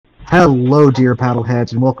Hello, dear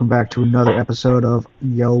paddleheads, and welcome back to another episode of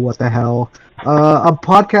Yo, What the Hell? A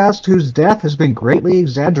podcast whose death has been greatly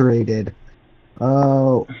exaggerated.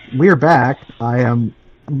 We're back. I am,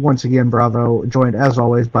 once again, Bravo, joined as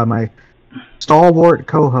always by my stalwart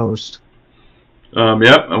co-host.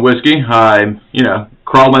 Yep, a whiskey. I,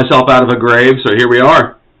 crawled myself out of a grave, so here we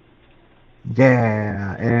are.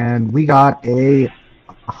 Yeah, and we got a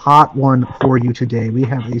hot one for you today. We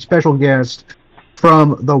have a special guest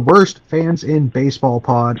from the Worst Fans in Baseball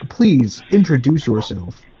pod. Please introduce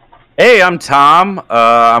yourself. Hey, I'm Tom.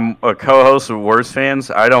 I'm a co-host of Worst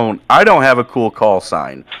Fans. I don't have a cool call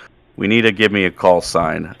sign. We need to give me a call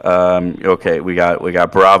sign. Okay, we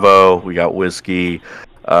got Bravo. We got Whiskey.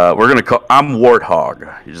 I'm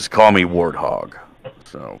Warthog. You just call me Warthog.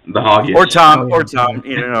 So the hoggiest. Or Tom. Or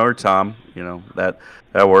Tom. That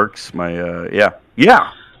works. I'm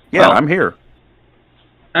here.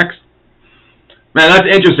 Excellent. Man, that's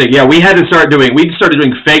interesting. Yeah, we started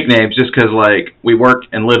doing fake names just because, we work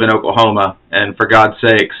and live in Oklahoma, and for God's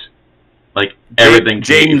sakes, everything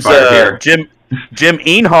James, here. Jim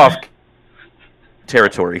Eanhoff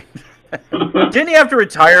territory. Didn't he have to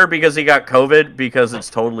retire because he got COVID because it's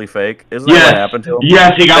totally fake? Isn't that what happened to him?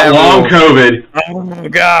 Yes, he got long COVID. Oh, my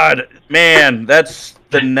God. Man, that's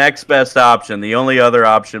the next best option. The only other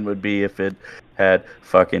option would be if it had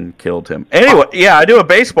fucking killed him. Anyway, yeah, I do a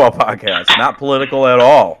baseball podcast. Not political at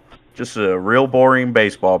all. Just a real boring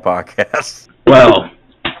baseball podcast. Well,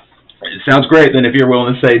 it sounds great then if you're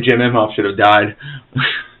willing to say Jim Inhofe should have died.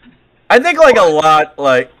 I think I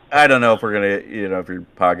don't know if we're gonna, if your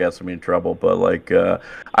podcast will be in trouble, but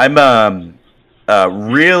I'm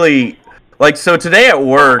really so today at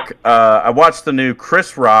work, I watched the new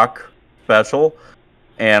Chris Rock special,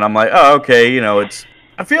 and I'm like, oh, okay,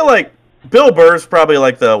 I feel like Bill Burr's probably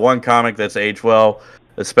the one comic that's aged well,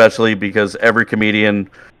 especially because every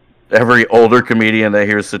older comedian that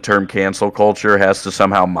hears the term cancel culture has to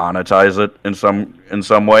somehow monetize it in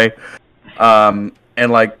some way. And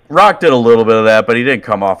Rock did a little bit of that, but he didn't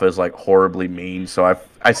come off as horribly mean. So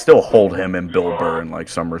I still hold him and Bill Burr in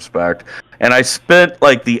some respect. And I spent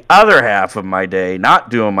the other half of my day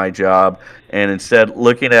not doing my job and instead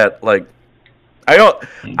looking at I know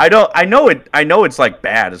it's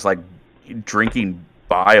bad. It's drinking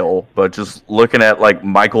bile, but just looking at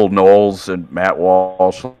Michael Knowles and Matt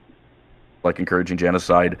Walsh encouraging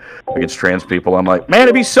genocide against trans people. I'm like, man,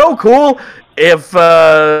 it'd be so cool if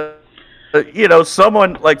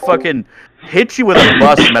someone fucking hit you with a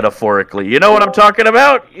bus metaphorically. You know what I'm talking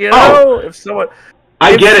about? If someone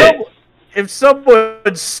if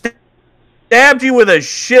someone stabbed you with a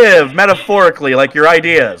shiv metaphorically, your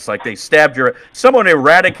ideas, they stabbed someone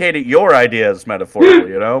eradicated your ideas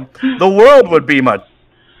metaphorically, the world would be much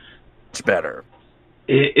better.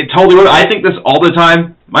 It totally would. I think this all the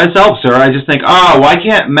time myself, sir. I just think, why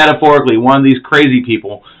can't metaphorically one of these crazy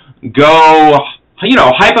people go,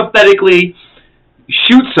 hypothetically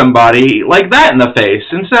shoot somebody like that in the face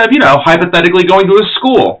instead of, hypothetically going to a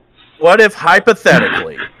school? What if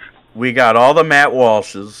hypothetically we got all the Matt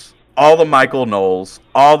Walshes, all the Michael Knowles,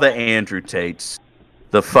 all the Andrew Tates,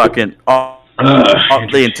 the fucking all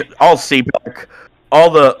CPAC, all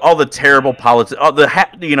the terrible politics, all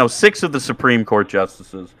the 6 of the Supreme Court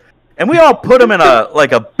justices, and we all put them in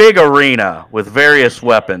a big arena with various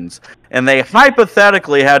weapons, and they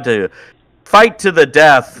hypothetically had to fight to the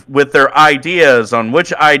death with their ideas on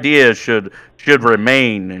which ideas should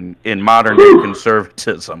remain in modern day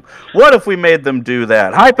conservatism. What if we made them do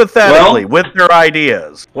that hypothetically with their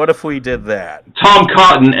ideas? What if we did that? Tom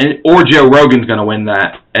Cotton or Joe Rogan's going to win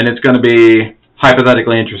that, and it's going to be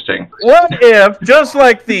hypothetically interesting. What if, just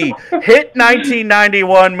like the hit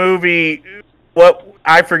 1991 movie,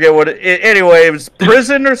 I forget what anyway, it was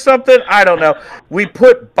Prison or something, I don't know. We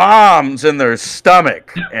put bombs in their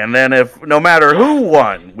stomach, and then no matter who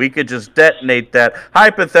won, we could just detonate that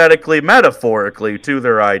hypothetically, metaphorically to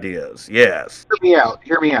their ideas. Yes.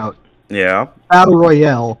 Hear me out. Yeah. Battle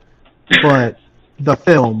Royale, but the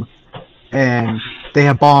film, and they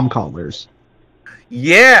have bomb collars.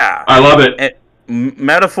 Yeah. I love it.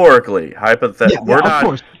 Metaphorically, hypothetically.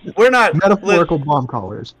 Yeah, we're not metaphorical bomb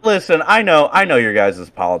collars. Listen, I know your guys'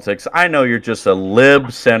 politics. I know you're just a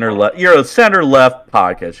lib center left. You're a center left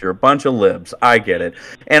podcast. You're a bunch of libs. I get it.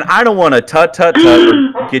 And I don't want to tut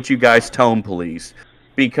or get you guys tone police,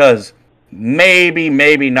 because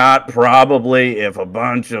maybe not, probably, if a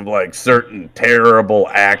bunch of certain terrible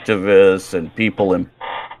activists and people in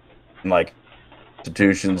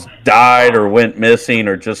institutions died or went missing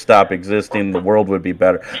or just stopped existing, the world would be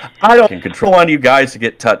better. I don't control on you guys to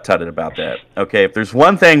get tut-tutted about that. Okay, if there's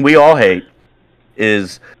one thing we all hate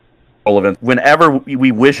is Whenever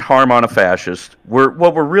we wish harm on a fascist,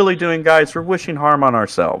 what we're really doing, guys, we're wishing harm on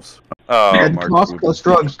ourselves. Oh, And Mark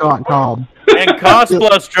costplusdrugs.com. And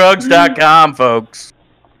costplusdrugs.com, folks.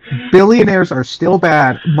 Billionaires are still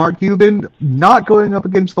bad. Mark Cuban not going up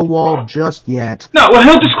against the wall just yet. No, well,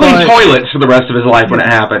 he'll just clean But- toilets for the rest of his life when it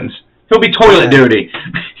happens. He'll be toilet duty.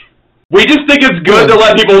 We just think it's good to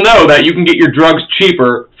let people know that you can get your drugs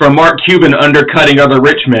cheaper from Mark Cuban undercutting other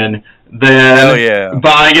rich men than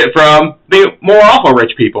buying it from the more awful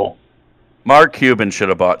rich people. Mark Cuban should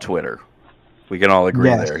have bought Twitter. We can all agree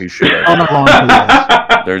there. He should have.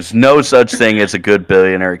 Unironically, There's no such thing as a good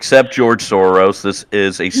billionaire except George Soros. This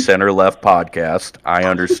is a center-left podcast. I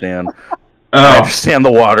understand. I understand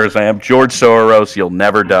the waters. I am George Soros. You'll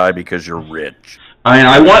never die because you're rich.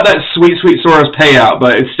 I want that sweet, sweet Soros payout,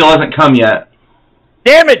 but it still hasn't come yet.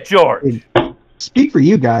 Damn it, George! Speak for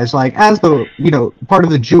you guys, like, as the, part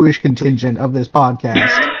of the Jewish contingent of this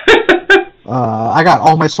podcast, I got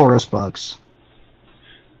all my Soros bucks.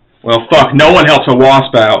 Well, fuck, no one helps a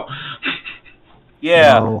wasp out.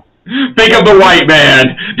 Yeah. So, Think of the white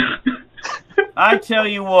man. I tell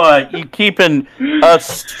you what, you keeping us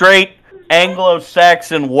straight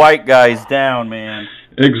Anglo-Saxon white guys down, man.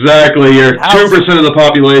 Exactly, you're 2% of the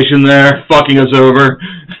population there, fucking us over.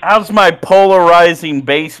 How's my polarizing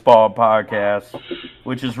baseball podcast,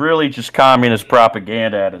 which is really just communist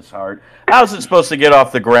propaganda at its heart? How's it supposed to get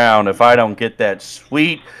off the ground if I don't get that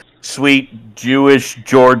sweet, sweet Jewish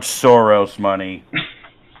George Soros money?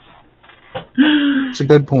 it's a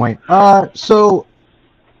good point. So,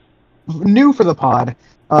 new for the pod,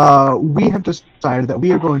 we have decided that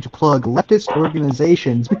we are going to plug leftist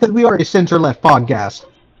organizations because we are a center-left podcast.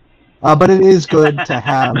 But it is good to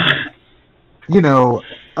have,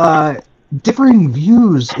 differing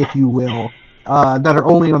views, if you will, that are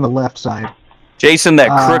only on the left side. Jason, that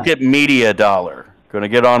crooked media dollar. Gonna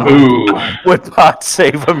get on with Pod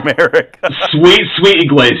Save America. Sweet, sweet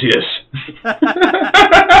Iglesias.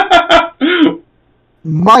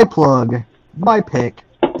 My plug, my pick,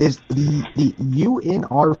 is the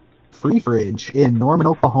UNR Free Fridge in Norman,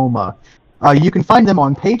 Oklahoma. You can find them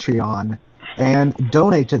on Patreon and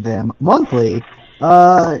donate to them monthly.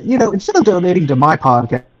 Instead of donating to my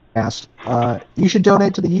podcast, you should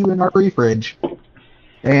donate to the UNR Free Fridge.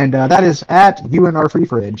 And that is at UNR Free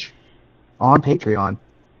Fridge on Patreon.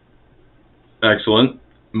 Excellent.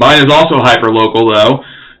 Mine is also hyper-local, though.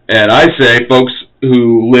 And I say folks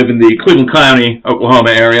who live in the Cleveland County, Oklahoma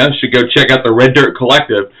area should go check out the Red Dirt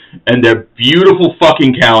Collective and their beautiful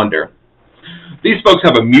fucking calendar. These folks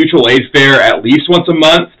have a mutual aid fair at least once a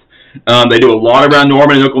month. They do a lot around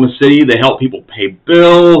Norman and Oklahoma City. They help people pay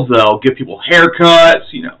bills. They'll give people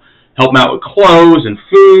haircuts, help them out with clothes and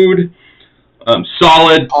food.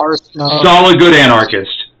 Solid good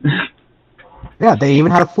anarchist. Yeah, they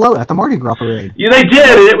even had a float at the Mardi Gras parade. Yeah, they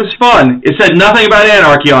did, and it was fun. It said nothing about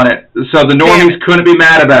anarchy on it, so the normies couldn't be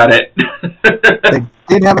mad about it. They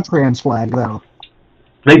did have a trans flag, though.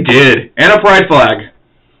 They did, and a pride flag.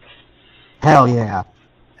 Hell yeah.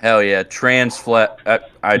 Hell yeah, trans flag.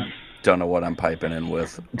 I don't know what I'm piping in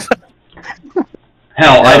with.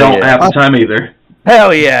 Hell, I don't have the time either.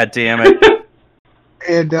 Hell yeah, damn it.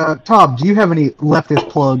 And, Tom, do you have any leftist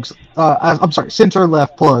plugs? I'm sorry,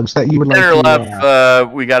 center-left plugs that you would like to...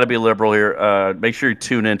 Center-left, we got to be liberal here. Make sure you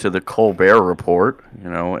tune into the Colbert Report,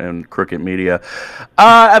 and Crooked Media. If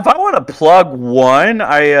I want to plug one,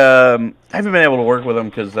 I haven't been able to work with them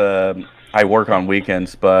because I work on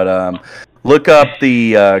weekends, but look up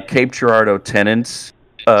the Cape Girardeau Tenants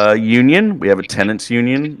Union. We have a tenants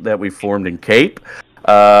union that we formed in Cape.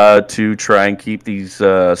 To try and keep these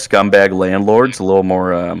scumbag landlords a little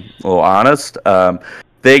more, honest.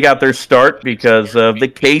 They got their start because of the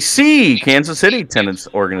KC, Kansas City Tenants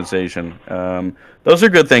Organization. Those are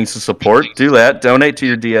good things to support. Do that. Donate to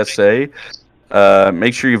your DSA.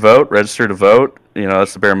 Make sure you vote. Register to vote.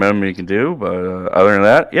 That's the bare minimum you can do. But other than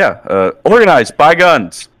that, yeah. Organize. Buy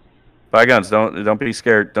guns. Buy guns. Don't be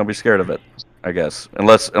scared. Don't be scared of it. I guess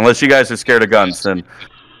unless you guys are scared of guns, then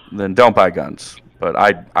don't buy guns. But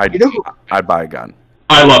I'd buy a gun.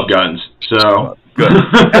 I love guns, so good.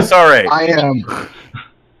 SRA.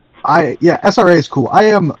 SRA is cool. I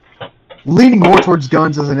am leaning more towards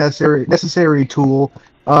guns as a necessary tool.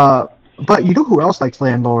 But you know who else likes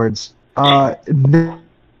landlords? Noted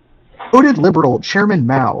liberal Chairman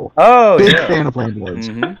Mao. Oh, big fan of landlords.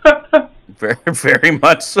 Mm-hmm. Very, very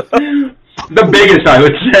much so. The biggest, I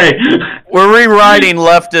would say. We're rewriting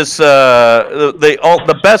leftists.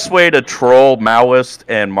 The best way to troll Maoist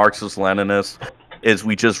and Marxist-Leninists is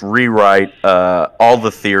we just rewrite all the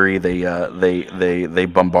theory they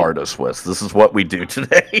bombard us with. This is what we do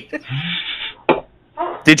today.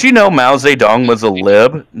 Did you know Mao Zedong was a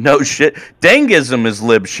lib? No shit. Dengism is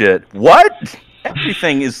lib shit. What?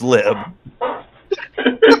 Everything is lib.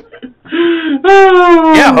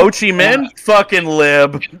 Yeah, Ho Chi Minh, fucking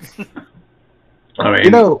lib. I mean,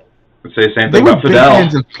 You know, let's say the same they thing were about big Fidel.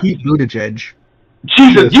 fans of Pete Buttigieg.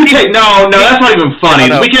 Jesus, you take no, that's not even funny.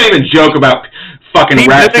 No. We can't even joke about fucking Pete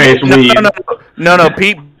rat face Buttigieg- weed. No,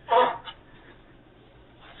 Pete.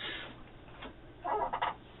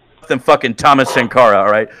 Than fucking Thomas Sankara,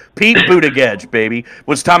 all right? Pete Buttigieg, baby.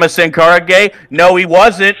 Was Thomas Sankara gay? No, he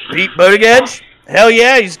wasn't. Pete Buttigieg? Hell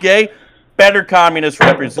yeah, he's gay. Better communist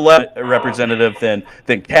representative than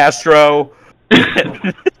Castro.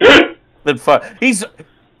 I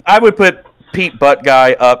would put Pete Butt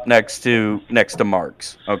Guy up next to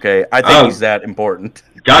Marx. Okay, I think he's that important.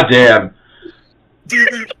 Goddamn.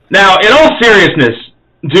 Now, in all seriousness,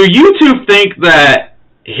 do you two think that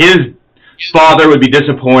his father would be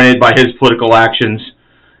disappointed by his political actions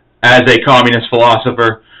as a communist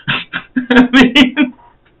philosopher? I mean,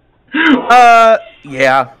 Yeah.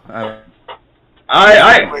 yeah.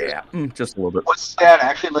 Just a little bit. Was Dad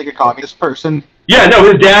actually like a communist person? Yeah, no,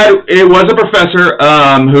 his dad was a professor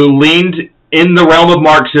who leaned in the realm of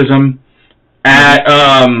Marxism at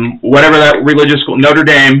whatever that religious school, Notre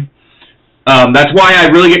Dame. That's why I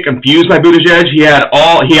really get confused by Buttigieg. He had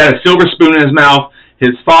a silver spoon in his mouth.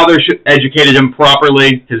 His father educated him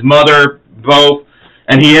properly. His mother, both,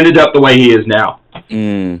 and he ended up the way he is now.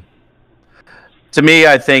 To me,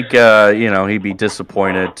 I think he'd be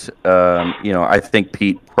disappointed. I think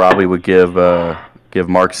Pete probably would give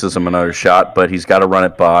Marxism another shot, but he's got to run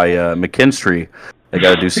it by McKinstry. They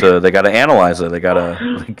got to do so. They got to analyze it. They got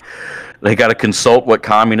to consult what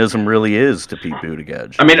communism really is to Pete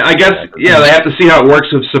Buttigieg. I mean, I guess they have to see how it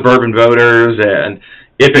works with suburban voters and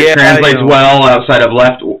if it translates well outside of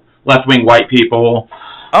left-wing white people.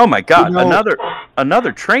 Oh my God!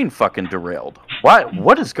 Another train fucking derailed.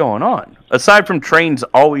 What is going on? Aside from trains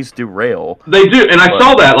always derail. They do, and I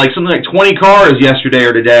saw that something like 20 cars yesterday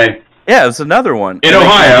or today. Yeah, it's another one in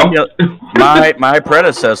Ohio. My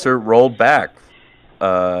predecessor rolled back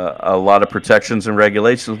a lot of protections and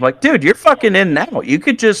regulations. I'm like, dude, you're fucking in now. You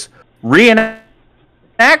could just reenact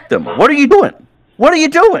them. What are you doing? What are you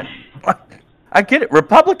doing? I get it.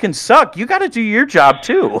 Republicans suck. You got to do your job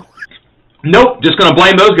too. Nope, just gonna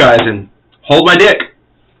blame those guys and hold my dick.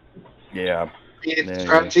 Yeah. It's a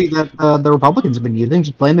strategy that the Republicans have been using.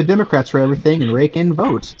 Just blame the Democrats for everything and rake in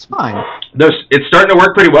votes. It's fine. It's starting to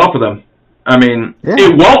work pretty well for them. I mean,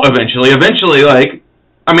 It won't eventually. Eventually,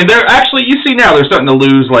 they're actually, you see now, they're starting to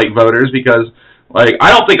lose, voters because, I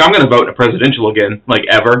don't think I'm going to vote in a presidential again,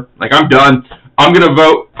 ever. I'm done. I'm going to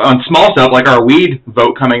vote on small stuff, like our weed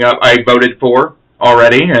vote coming up. I voted for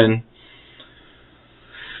already, and,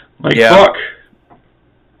 fuck.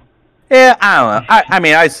 Yeah, I don't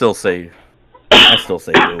know. I still say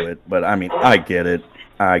do it, but I get it.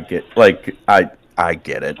 I get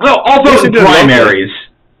it. Well, I'll vote in primaries.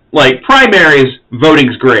 Primaries,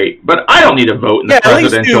 voting's great, but I don't need to vote in the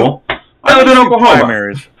presidential. I live in Oklahoma.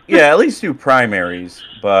 Primaries. Yeah, at least do primaries.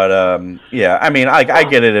 But I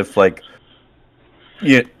get it if a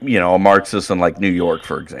Marxist in New York,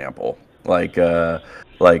 for example, in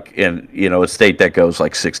a state that goes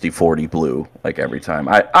 60-40 blue every time.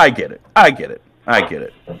 I get it.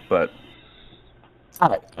 But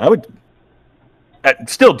I would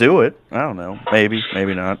still do it. I don't know. Maybe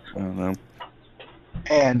not. I don't know.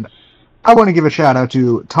 And I want to give a shout out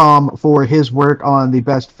to Tom for his work on the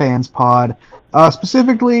Best Fans Pod.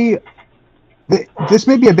 Specifically, this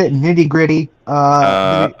may be a bit nitty gritty.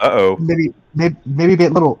 Maybe a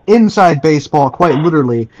bit little inside baseball, quite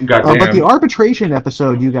literally. But the arbitration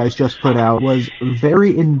episode you guys just put out was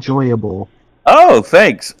very enjoyable. Oh,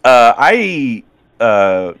 thanks. Nick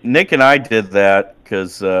and I did that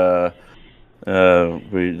because I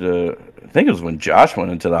think it was when Josh went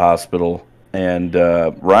into the hospital and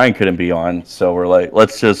Ryan couldn't be on, so we're like,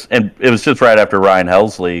 and it was just right after Ryan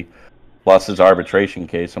Helsley lost his arbitration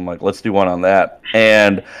case. I'm like, let's do one on that.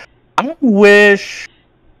 And I wish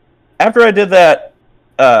after I did that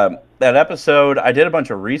episode, I did a bunch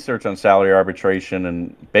of research on salary arbitration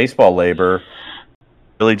and baseball labor. It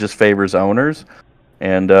really just favors owners,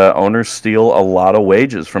 and owners steal a lot of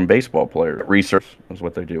wages from baseball players. Research is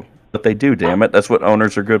what they do. But they do, damn it. That's what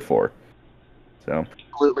owners are good for. So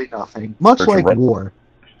absolutely nothing. Much like war.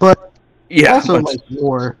 But also like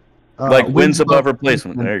war. Wins above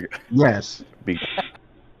replacement. There you go. Yes.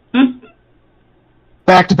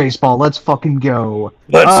 Back to baseball. Let's fucking go.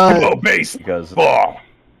 Let's go baseball.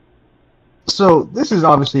 So this is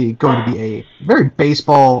obviously going to be a very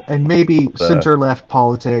baseball and maybe center-left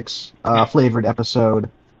politics flavored episode.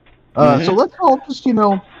 So let's all just,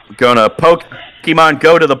 Gonna Pokemon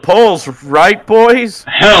go to the polls, right, boys?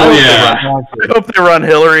 Hell yeah. I hope they run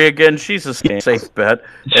Hillary again. She's a safe bet.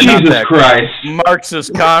 And not Jesus that Christ.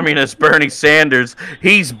 Marxist communist Bernie Sanders.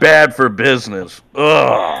 He's bad for business.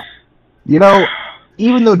 Ugh.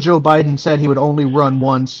 Even though Joe Biden said he would only run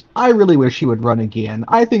once, I really wish he would run again.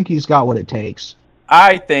 I think he's got what it takes.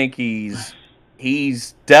 I think he's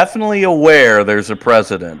definitely aware there's a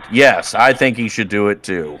president. Yes, I think he should do it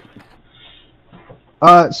too.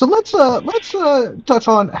 So let's touch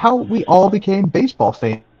on how we all became baseball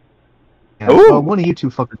fans. Ooh. One of you two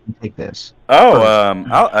fuckers can take this. Oh,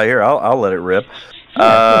 I'll let it rip.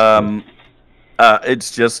 It's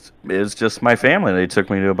just my family. They took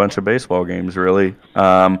me to a bunch of baseball games. Really,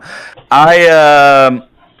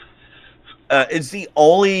 it's the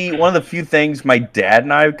only one of the few things my dad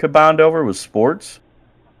and I could bond over was sports,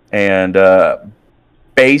 and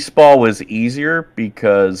baseball was easier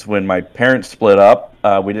because when my parents split up,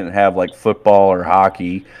 we didn't have like football or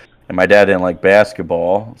hockey, and my dad didn't like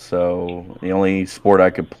basketball, so the only sport I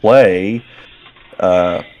could play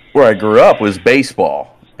where I grew up was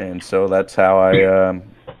baseball, and so that's how I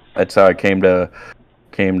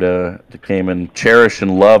came and cherish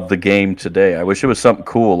and love the game today. I wish it was something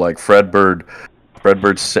cool like Fred Bird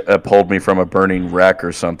pulled me from a burning wreck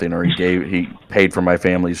or something, or he paid for my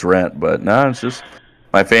family's rent. But no, it's just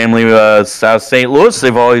my family, South St. Louis.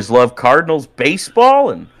 They've always loved Cardinals baseball,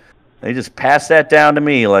 and they just passed that down to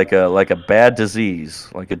me like a bad disease,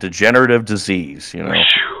 like a degenerative disease.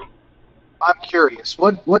 I'm curious.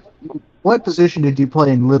 What position did you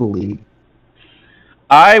play in Little League?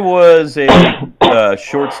 I was a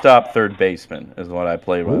shortstop, third baseman is what I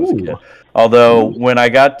played when I was a kid. Although when I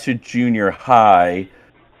got to junior high,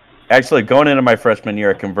 actually going into my freshman year,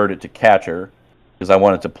 I converted to catcher because I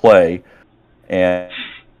wanted to play. And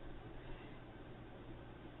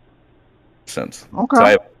Okay. So I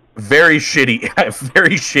have very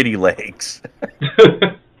shitty legs.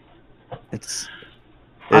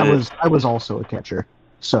 I was also a catcher,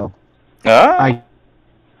 so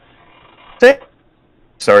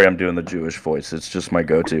Sorry, I'm doing the Jewish voice. It's just my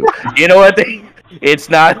go-to. You know what? It's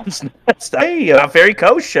not very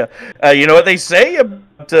kosher. You know what they say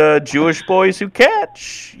about Jewish boys who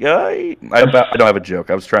catch? I don't have a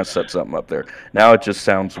joke. I was trying to set something up there. Now it just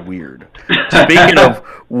sounds weird. Speaking of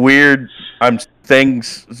weird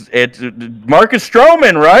things, it's Marcus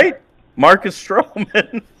Stroman, right? Marcus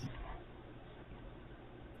Stroman.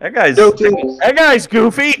 That guy's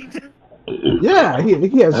goofy. Yeah,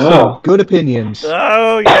 he has some good opinions.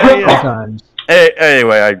 Oh, yeah. Sometimes.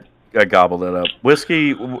 Anyway, I gobbled it up.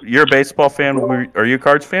 Whiskey, you're a baseball fan. Are you a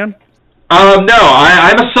Cards fan? No,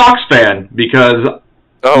 I'm a Sox fan because...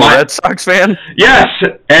 Red Sox fan? Yes,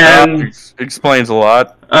 and... explains a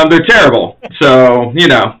lot. They're terrible, so,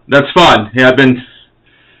 that's fun. Yeah, and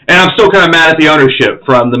I'm still kind of mad at the ownership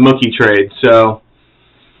from the Mookie trade, so...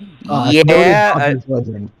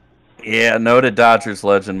 Noted Dodgers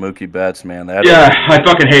legend Mookie Betts, man. I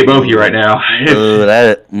fucking hate Mookie right now. Ooh,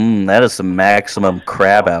 that is some maximum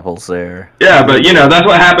crab apples there. Yeah, but that's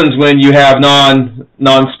what happens when you have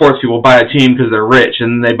non-sports people buy a team because they're rich,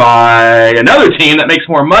 and they buy another team that makes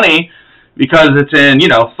more money because it's in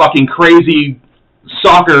fucking crazy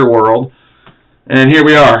soccer world, and here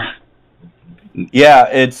we are. Yeah,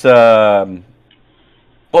 it's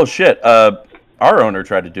our owner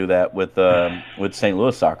tried to do that with St.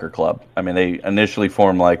 Louis Soccer Club. I mean, they initially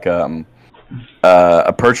formed like a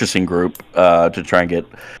purchasing group to try and get.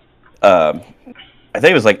 I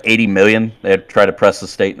think it was like $80 million. They had tried to press the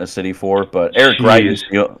state and the city for, but Eric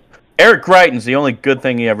Greitens, the only good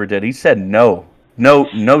thing he ever did. He said no,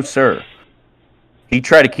 sir. He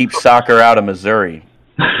tried to keep soccer out of Missouri,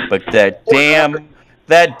 but that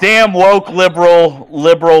damn woke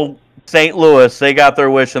liberal. St. Louis, they got their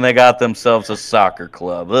wish and they got themselves a soccer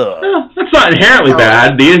club. Well, that's not inherently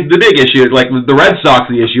bad. The big issue, like with the Red Sox,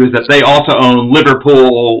 the issue is that they also own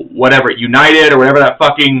Liverpool, United or whatever that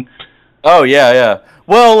fucking... Oh, yeah.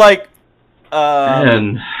 Well, like,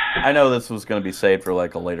 I know this was going to be saved for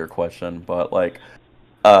like a later question, but like,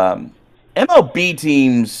 MLB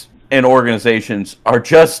teams and organizations are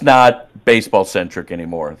just not baseball-centric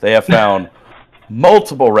anymore. They have found...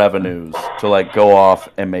 multiple revenues to like go off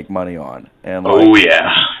and make money on, and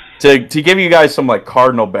to give you guys some like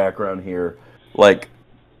Cardinal background here, like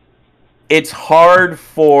it's hard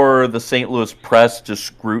for the St. Louis press to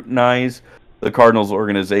scrutinize the Cardinals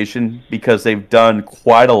organization because they've done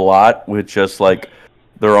quite a lot with just like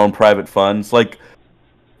their own private funds. Like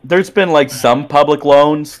there's been like some public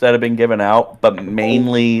loans that have been given out, but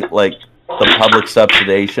mainly like the public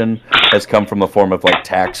subsidization has come from the form of like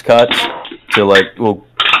tax cuts to like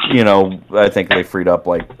I think they freed up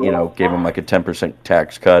gave them like a 10%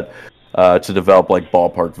 tax cut to develop like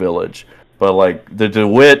Ballpark Village. But like the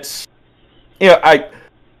DeWitts, I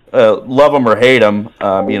love them or hate them.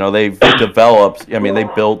 They've developed. I mean, they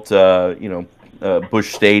built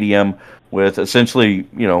Busch Stadium with essentially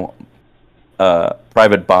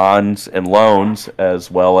private bonds and loans, as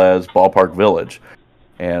well as Ballpark Village,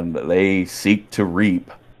 and they seek to reap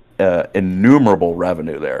innumerable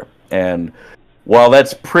revenue there. And while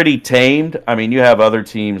that's pretty tamed, I mean, you have other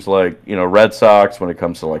teams like Red Sox when it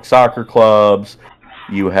comes to like soccer clubs.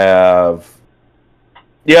 You have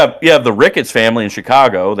the Ricketts family in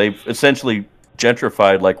Chicago. They've essentially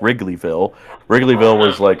gentrified like Wrigleyville. Wrigleyville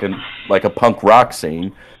was like a punk rock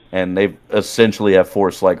scene, and they've essentially have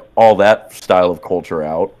forced like all that style of culture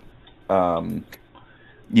out.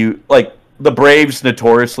 The Braves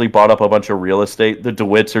notoriously bought up a bunch of real estate. The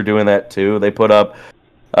DeWitts are doing that too. They put up.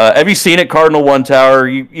 Have you seen it, Cardinal One Tower?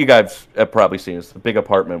 You guys have probably seen it. It's the big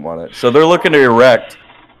apartment one. So they're looking to erect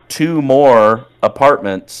 2 more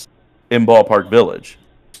apartments in Ballpark Village.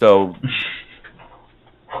 So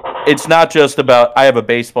it's not just about I have a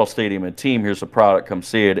baseball stadium and team. Here's a product. Come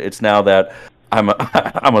see it. It's now that I'm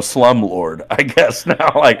a slumlord, I guess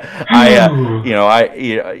now. Like I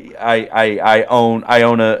own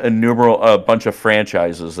a bunch of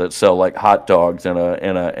franchises that sell like hot dogs in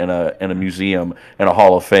a museum and a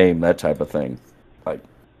Hall of Fame, that type of thing. Like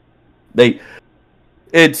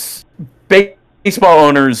it's baseball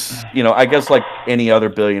owners. I guess like any other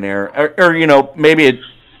billionaire, or maybe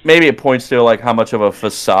it points to like how much of a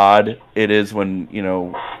facade it is when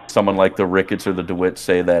someone like the Ricketts or the DeWitts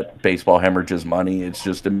say that baseball hemorrhages money. It's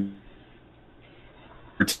just I'm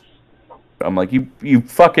like, you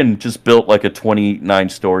fucking just built like a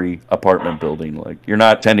 29-story apartment building. Like, you're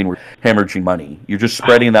not intending we're hemorrhaging money. You're just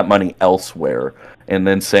spreading that money elsewhere and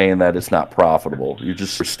then saying that it's not profitable. You're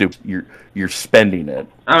just stupid. You're spending it.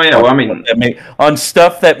 On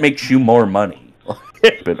stuff that makes you more money.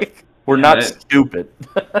 We're not stupid.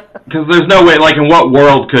 Because there's no way, like, in what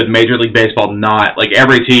world could Major League Baseball not, like,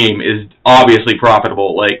 every team is obviously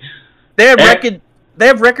profitable. Like, they have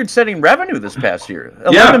record-setting revenue this past year.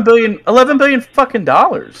 $11 billion fucking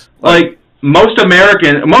dollars. Like, most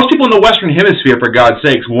people in the Western Hemisphere, for God's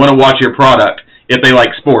sakes, want to watch your product if they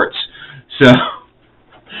like sports. So,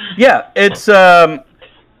 yeah, it's I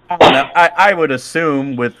would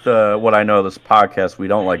assume with what I know of this podcast, we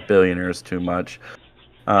don't like billionaires too much.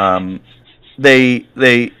 They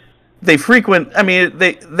frequent. I mean,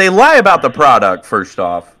 they lie about the product. First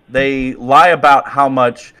off, they lie about how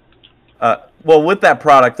much. With that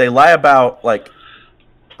product, they lie about like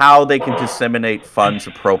how they can disseminate funds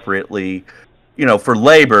appropriately, for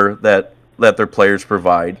labor that their players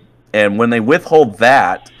provide. And when they withhold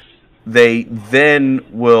that, they then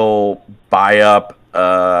will buy up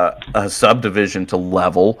a subdivision to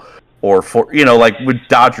level. Or like with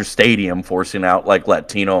Dodger Stadium forcing out like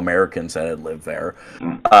Latino Americans that had lived there,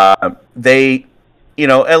 they,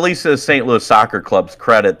 at least to the St. Louis Soccer Club's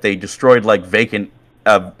credit, they destroyed like vacant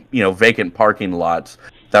parking lots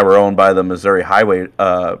that were owned by the Missouri Highway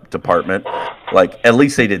Department. Like at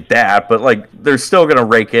least they did that, but like they're still gonna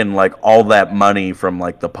rake in like all that money from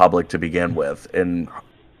like the public to begin with, and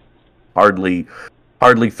hardly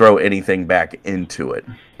throw anything back into it.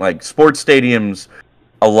 Like sports stadiums,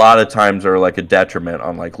 a lot of times are like a detriment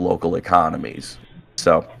on like local economies.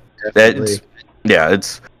 So Ballpark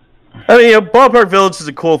Village is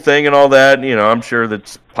a cool thing and all that. I'm sure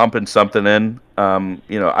that's pumping something in.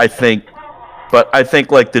 I think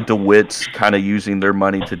like the DeWitts kind of using their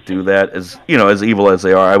money to do that is, as evil as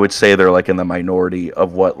they are, I would say they're like in the minority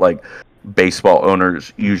of what like baseball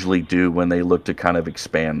owners usually do when they look to kind of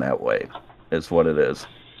expand that way, is what it is.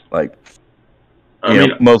 Like,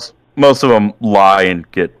 most of them lie and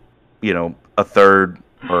get, a third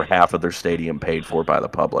or half of their stadium paid for by the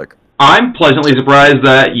public. I'm pleasantly surprised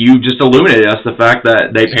that you just illuminated us the fact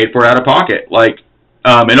that they paid for it out of pocket. Like,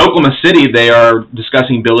 in Oklahoma City, they are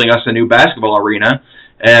discussing building us a new basketball arena,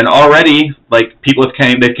 and already, like,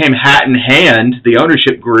 they came hat in hand, the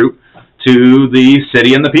ownership group, to the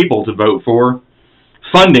city and the people to vote for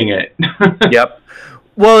funding it. Yep.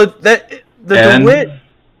 Well, the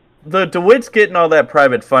DeWitts getting all that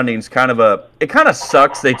private funding is kind of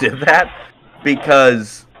sucks they did that,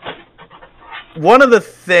 because one of the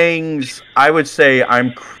things I would say I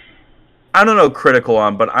don't know critical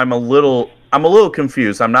on, but I'm a little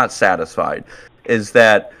confused. I'm not satisfied. Is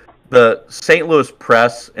that the St. Louis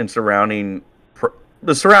press and surrounding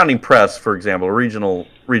press, for example,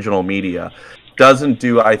 regional media, doesn't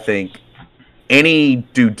do, I think, any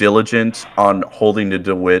due diligence on holding the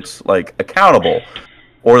DeWitts like accountable,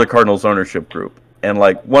 or the Cardinals ownership group. And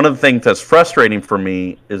like one of the things that's frustrating for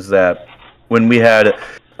me is that when we had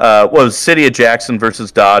what was City of Jackson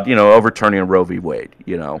versus Dodd, overturning Roe v. Wade,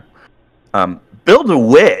 Bill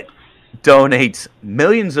DeWitt donates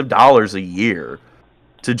millions of dollars a year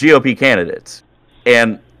to GOP candidates.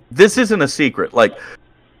 And this isn't a secret. Like,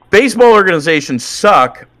 baseball organizations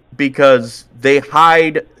suck because they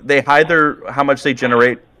hide how much they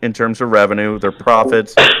generate in terms of revenue, their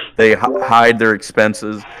profits. They hide their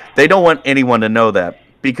expenses. They don't want anyone to know that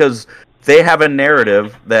because they have a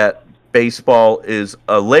narrative that baseball is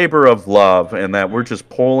a labor of love and that we're just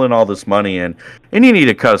pulling all this money in, and you need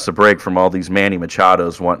to cut us a break from all these Manny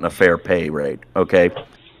Machados wanting a fair pay rate, okay?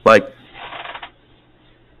 Like,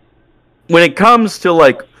 when it comes to,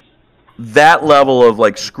 like, that level of,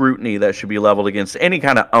 like, scrutiny that should be leveled against any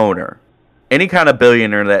kind of owner, any kind of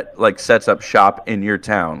billionaire that, like, sets up shop in your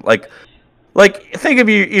town, like think of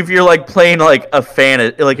you if you're, like, playing, like, a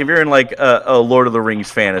fan, like, if you're in, like, a Lord of the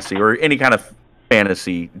Rings fantasy or any kind of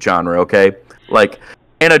fantasy genre, okay? Like,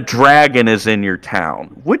 and a dragon is in your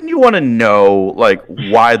town. Wouldn't you want to know, like,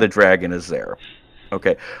 why the dragon is there?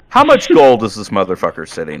 Okay. How much gold is this motherfucker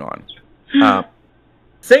sitting on?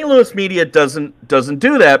 St. Louis media doesn't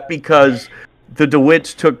do that because the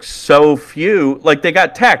DeWitts took so few. Like, they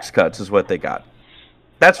got tax cuts is what they got.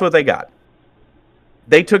 That's what they got.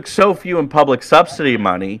 They took so few in public subsidy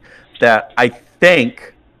money that I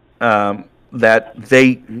think that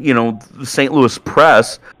they, the St. Louis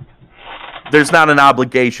press, there's not an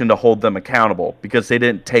obligation to hold them accountable because they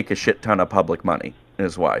didn't take a shit ton of public money,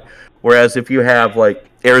 is why. Whereas if you have, like,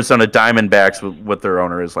 Arizona Diamondbacks with their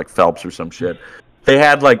owner is, like, Phelps or some shit, they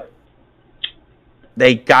had, like,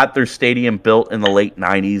 they got their stadium built in the late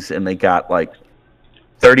 90s and they got, like,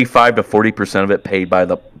 35 to 40% of it paid by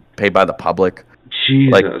the public.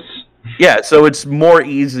 Jesus. Like, yeah, so it's more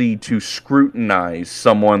easy to scrutinize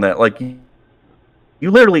someone that, like, you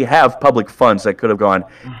literally have public funds that could have gone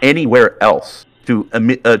anywhere else to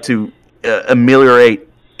ameliorate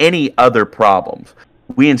any other problems.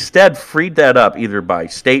 We instead freed that up either by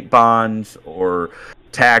state bonds or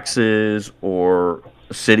taxes or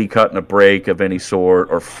city cutting a break of any sort,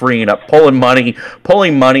 or freeing up, pulling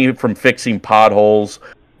money from fixing potholes,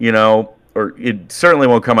 or it certainly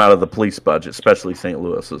won't come out of the police budget, especially St.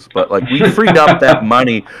 Louis's. But, like, we freed up that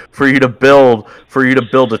money for you to build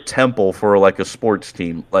a temple for, like, a sports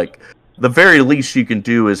team. Like, the very least you can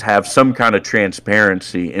do is have some kind of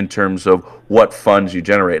transparency in terms of what funds you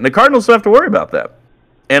generate. And the Cardinals don't have to worry about that.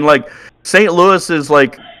 And, like, St. Louis is,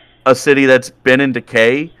 like, a city that's been in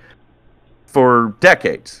decay for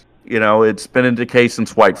decades. It's been in decay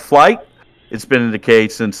since white flight. It's been in decay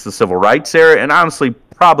since the civil rights era. And honestly,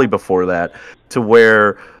 probably before that, to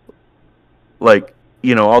where, like,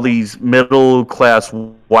 all these middle class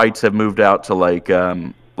whites have moved out to, like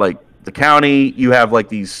the county. You have, like,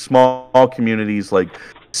 these small communities like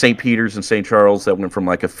St. Peter's and St. Charles that went from,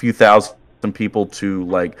 like, a few thousand people to,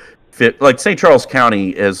 like St. Charles County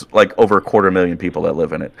is, like, over 250,000 people that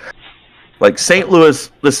live in it. Like,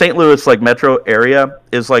 the St. Louis, like, metro area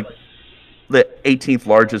is, like, the 18th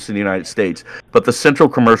largest in the United States, but the central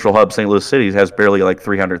commercial hub, St. Louis City, has barely, like,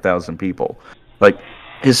 300,000 people. Like,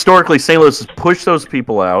 historically, St. Louis has pushed those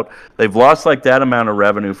people out. They've lost, like, that amount of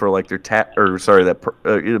revenue for, like, that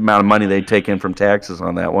amount of money they take in from taxes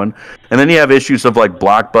on that one. And then you have issues of, like,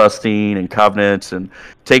 blockbusting and covenants and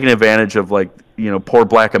taking advantage of, like, poor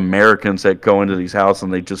black Americans that go into these houses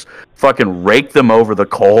and they just fucking rake them over the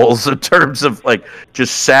coals in terms of, like,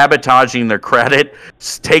 just sabotaging their credit,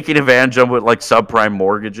 taking advantage of it, like, subprime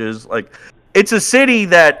mortgages. Like, it's a city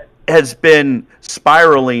that has been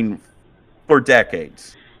spiraling for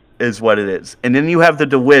decades, is what it is. And then you have the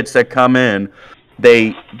DeWitts that come in.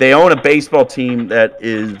 They own a baseball team that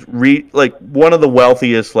is like one of the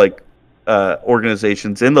wealthiest, like,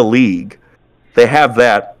 organizations in the league. They have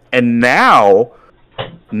that. And now,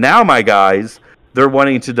 my guys, they're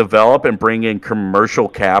wanting to develop and bring in commercial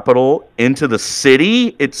capital into the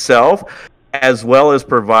city itself, as well as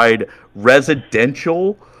provide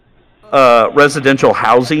residential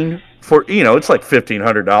housing for, it's like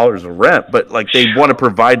 $1,500 of rent, but, like, they want to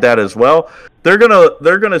provide that as well. They're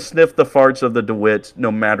gonna sniff the farts of the DeWitts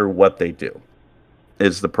no matter what they do.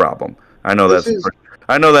 Is the problem? I know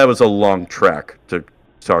that was a long trek to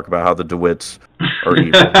talk about how the DeWitts are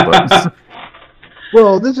evil, but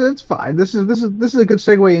well, it's fine. This is a good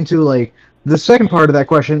segue into, like, the second part of that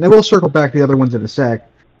question, and we'll circle back to the other ones in a sec.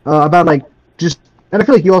 About, like, just, and I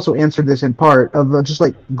feel like you also answered this in part of just,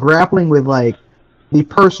 like, grappling with, like, the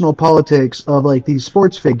personal politics of, like, these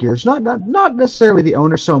sports figures. Not necessarily the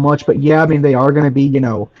owner so much, but yeah, I mean, they are going to be,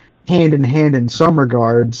 hand in hand in some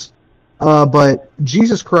regards. But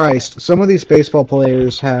Jesus Christ, some of these baseball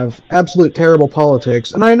players have absolute terrible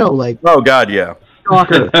politics, and I know, like, Oh God, yeah.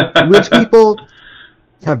 shocker, rich people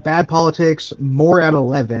have bad politics more at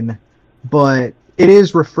 11, but it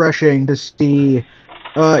is refreshing to see,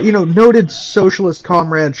 noted socialist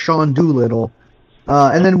comrade Sean Doolittle,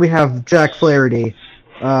 and then we have Jack Flaherty,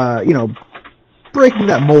 breaking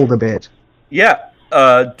that mold a bit. Yeah,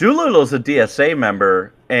 Doolittle's a DSA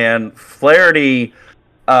member, and Flaherty's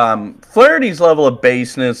level of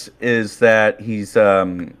baseness is that he's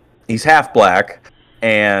half black,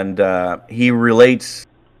 and he relates.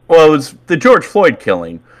 Well, it was the George Floyd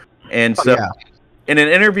killing, and so in an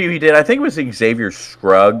interview he did, I think it was Xavier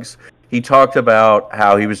Scruggs, he talked about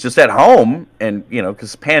how he was just at home, and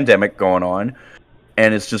because pandemic going on,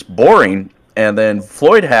 and it's just boring. And then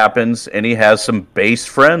Floyd happens, and he has some base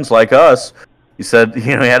friends like us. He said, he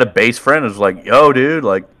had a base friend who was like, "Yo, dude,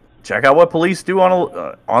 like, check out what police do all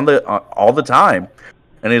the time."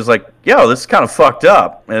 And he's like, "Yo, this is kind of fucked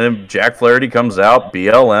up." And then Jack Flaherty comes out,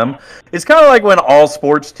 BLM. It's kind of like when all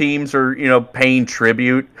sports teams are, paying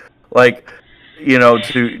tribute, like,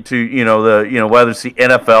 to the whether it's the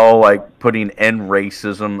NFL like putting end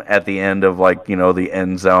racism at the end of like the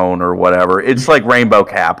end zone or whatever. It's like rainbow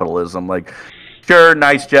capitalism. Like, sure,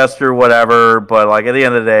 nice gesture, whatever, but like at the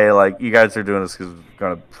end of the day, like, you guys are doing this because it's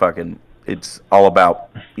gonna fucking. It's all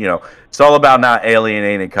about it's all about not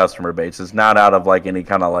alienating customer base. It's not out of like any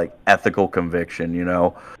kind of like ethical conviction,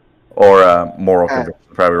 or moral conviction.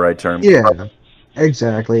 Probably the right term. Yeah,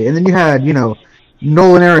 exactly. And then you had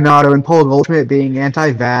Nolan Arenado and Paul Goldschmidt being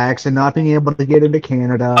anti-vax and not being able to get into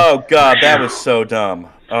Canada. Oh God, that was so dumb.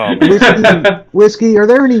 Oh, Whiskey, are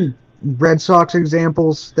there any Red Sox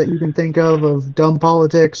examples that you can think of dumb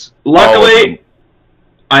politics? Luckily,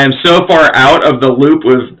 I am so far out of the loop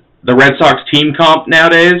with the Red Sox team comp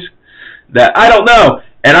nowadays that I don't know.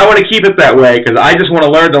 And I want to keep it that way because I just want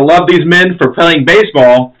to learn to love these men for playing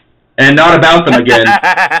baseball and not about them again.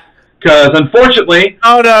 Because unfortunately,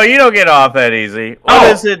 oh no, you don't get off that easy.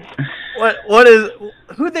 What is it? What is?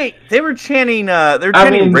 Who they were chanting? They're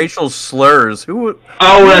chanting racial slurs. Who?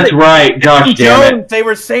 Oh, that's right. Gosh damn it! They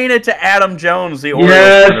were saying it to Adam Jones, the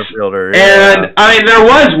Orioles center fielder. And I mean, there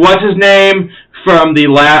was what's his name from the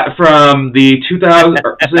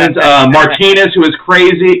 2000s Martinez, who was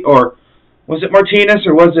crazy, or was it Martinez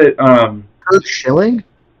or was it Kurt Schilling?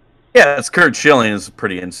 Yeah, it's Kurt Schilling is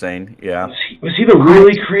pretty insane. Yeah. Was he the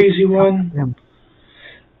really crazy one? Yeah.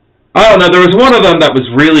 I don't know. There was one of them that was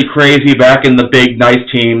really crazy back in the big, nice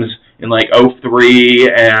teams in like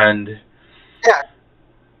 2003 and... Yeah.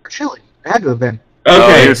 Kurt Schilling. It had to have been.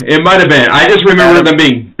 Okay, it might have been. I just remember them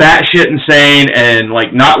being batshit insane and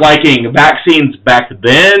like not liking vaccines back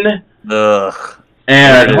then. Ugh.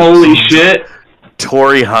 And holy shit.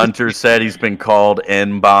 Torrey Hunter said he's been called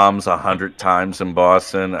N-bombs 100 times in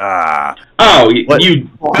Boston. Oh, you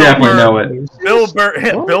definitely know it.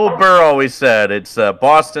 Bill Burr always said it's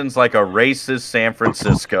Boston's like a racist San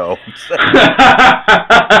Francisco.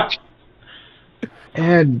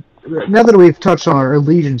 And now that we've touched on our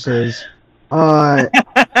allegiances, how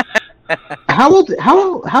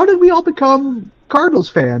did we all become Cardinals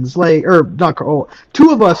fans? Like, or not?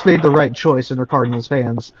 Two of us made the right choice and are Cardinals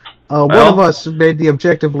fans. One of us made the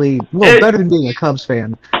objectively better than being a Cubs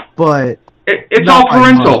fan, but it's all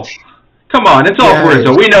parental. Come on, it's all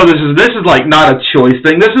parental. We know this is like not a choice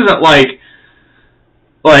thing. This isn't like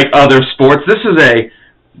other sports. This is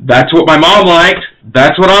that's what my mom liked.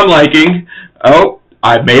 That's what I'm liking. Oh,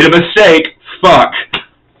 I made a mistake. Fuck.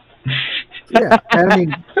 Yeah, and I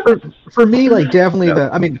mean, for me, like, definitely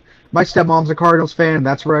my stepmom's a Cardinals fan.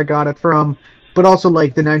 That's where I got it from. But also,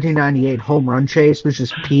 like, the 1998 home run chase was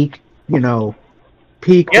just peak baseball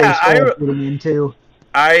getting into.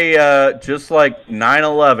 I just like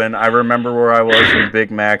 9/11. I remember where I was when Big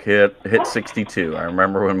Mac hit 62. I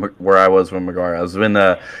remember where I was when McGuire. I was in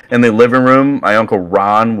the living room. My Uncle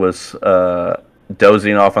Ron was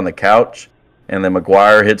dozing off on the couch, and then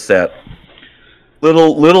McGuire hits that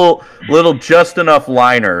little just enough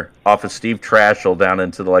liner off of Steve Trashel down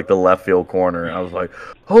into the left field corner. I was like,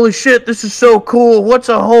 holy shit, this is so cool. What's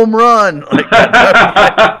a home run?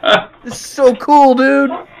 This is so cool,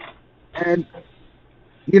 dude. And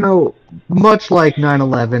much like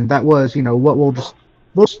 9/11, that was what we'll just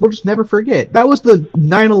never forget. That was the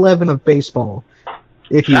 9/11 of baseball,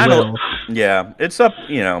 if you will. Yeah, it's up.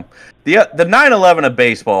 The 9/11 of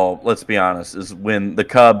baseball. Let's be honest, is when the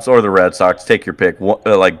Cubs or the Red Sox, take your pick,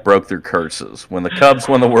 broke their curses. When the Cubs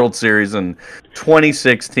won the World Series in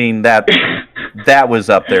 2016, that was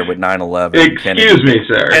up there with 9/11. Excuse me,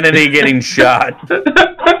 sir. Kennedy getting shot.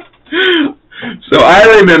 So I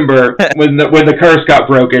remember when the curse got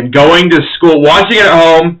broken, going to school, watching it at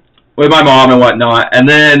home with my mom and whatnot, and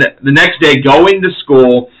then the next day going to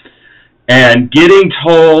school and getting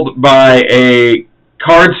told by a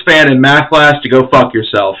Cards fan in math class to go fuck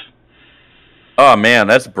yourself. Oh man,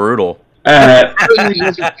 that's brutal. I actually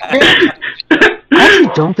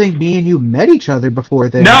don't think me and you met each other before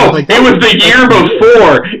then. No, it was the year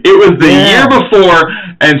before. It was the year before,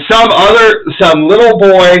 and some little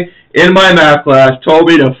boy in my math class told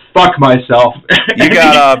me to fuck myself. You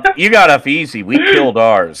got off easy. We killed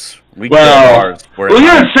ours. Well,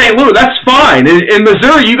 you're in St. Louis. That's fine. In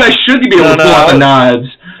Missouri, you guys should be able to pull out the knives.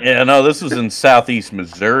 Yeah, no, this was in southeast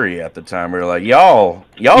Missouri at the time. We were like, y'all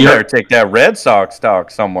better take that Red Sox talk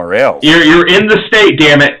somewhere else. You're in the state,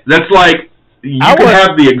 damn it. That's like you can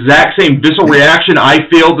have the exact same visceral reaction I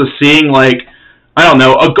feel to seeing, like, I don't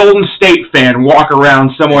know, a Golden State fan walk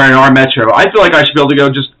around somewhere in our metro. I feel like I should be able to go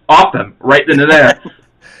just off them right into there.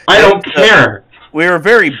 I don't care. We were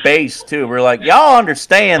very base too. We were like, y'all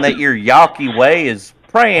understand that your Yawkey way is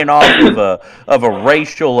preying off of a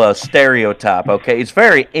racial stereotype, okay? It's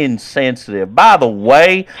very insensitive. By the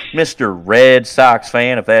way, Mr. Red Sox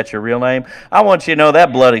fan, if that's your real name, I want you to know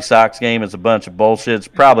that bloody Sox game is a bunch of bullshit. It's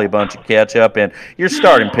probably a bunch of ketchup, and your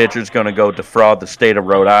starting pitcher's going to go defraud the state of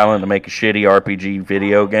Rhode Island to make a shitty RPG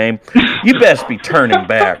video game. You best be turning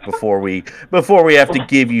back before we have to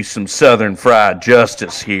give you some Southern fried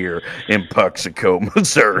justice here in Puxico,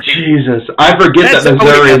 Missouri. Jesus, I forget that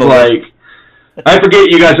Missouri is like... I forget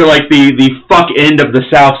you guys are like the fuck end of the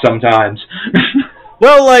South sometimes.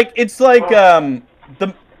 Well, like, it's like the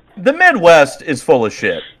Midwest is full of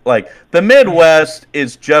shit. Like, the Midwest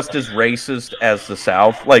is just as racist as the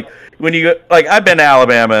South. Like, when you I've been to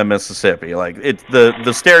Alabama and Mississippi. Like, it's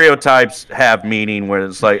the stereotypes have meaning where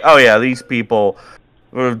it's like, oh yeah, these people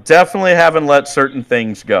definitely haven't let certain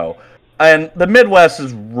things go. And the Midwest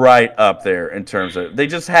is right up there in terms of, they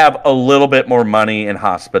just have a little bit more money and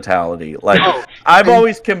hospitality. Like, I've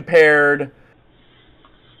always compared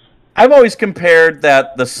that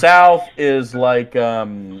the South is like,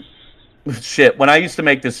 shit. When I used to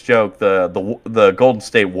make this joke, the Golden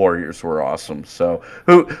State Warriors were awesome. So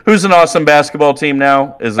who's an awesome basketball team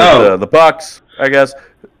now? Is it the Bucks? I guess.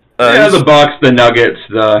 The Bucks, the Nuggets,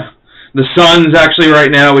 the Suns actually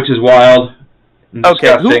right now, which is wild.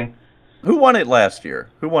 Okay. Who won it last year?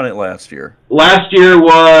 Last year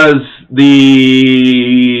was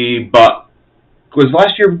the Bucks. Was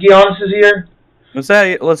last year Giannis' year? Was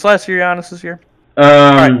last year Giannis' year? All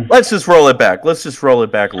right, let's just roll it back. Let's just roll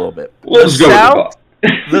it back a little bit. Let's go with the Bucks.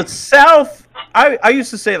 The South, I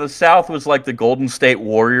used to say the South was like the Golden State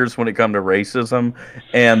Warriors when it come to racism,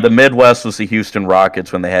 and the Midwest was the Houston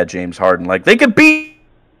Rockets when they had James Harden. Like, they could beat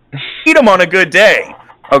them on a good day.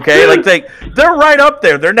 Okay, like they're right up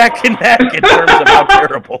there. They're neck and neck in terms of how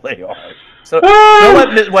terrible they are. So don't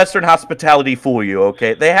let Midwestern hospitality fool you.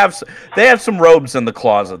 Okay, they have some robes in the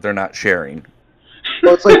closet they're not sharing.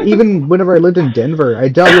 Well, it's like, even whenever I lived in Denver, I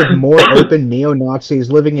dealt with more open neo-Nazis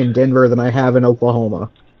living in Denver than I have in Oklahoma,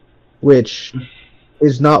 which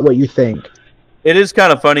is not what you think. It is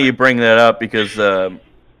kind of funny you bring that up because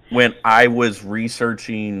when I was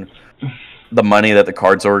researching the money that the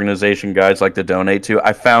Cards Organization guys like to donate to,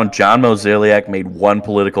 I found John Mozeliak made one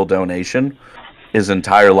political donation his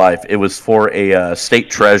entire life. It was for a state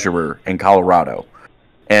treasurer in Colorado.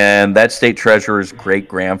 And that state treasurer's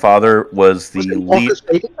great-grandfather was the lead...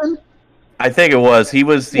 I think it was. He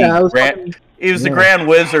was the the Grand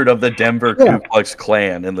Wizard of the Denver Ku Klux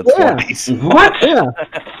Klan in the 20s. What?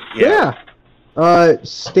 Yeah.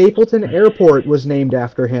 Stapleton Airport was named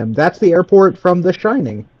after him. That's the airport from The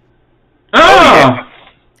Shining.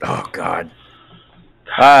 Oh God.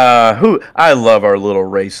 I love our little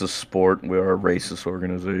racist sport. We are racist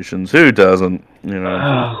organizations. Who doesn't? You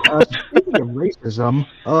know. Speaking of racism,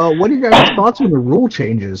 what are your guys' thoughts on the rule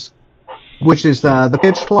changes? Which is the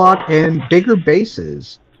pitch clock and bigger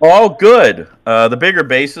bases. All good. The bigger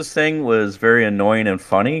bases thing was very annoying and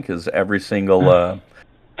funny because every single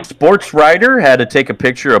sports writer had to take a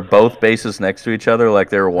picture of both bases next to each other, like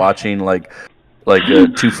they were watching like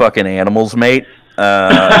two fucking animals mate.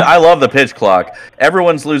 I love the pitch clock.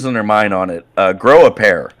 Everyone's losing their mind on it. Grow a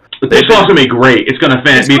pair. The pitch clock's gonna be great. It's gonna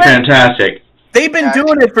be fantastic. They've been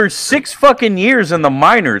doing it for 6 fucking years in the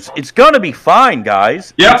minors. It's gonna be fine,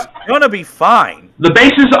 guys. Yep. It's gonna be fine. The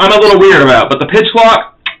bases I'm a little weird about, but the pitch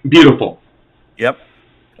clock, beautiful. Yep.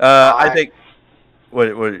 I think. What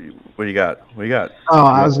do you got? What do you got? Oh,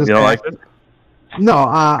 I was just. You don't like it? No,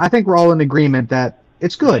 I think we're all in agreement that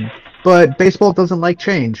it's good, but baseball doesn't like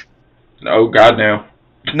change. Oh God, no.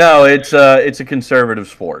 No, it's a conservative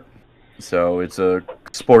sport, so it's a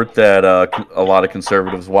sport that a lot of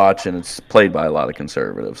conservatives watch, and it's played by a lot of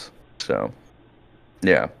conservatives. So,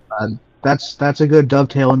 yeah. That's a good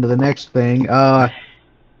dovetail into the next thing. Oh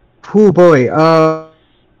boy.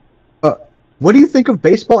 What do you think of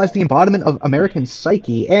baseball as the embodiment of American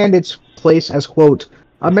psyche and its place as, quote,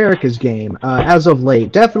 America's game as of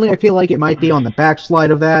late? Definitely, I feel like it might be on the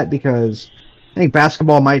backslide of that because I think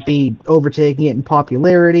basketball might be overtaking it in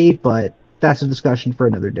popularity, but that's a discussion for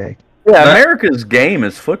another day. Yeah, America's game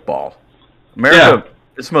is football. America,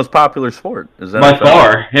 it's the most popular sport. Is by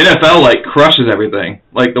far. NFL like crushes everything.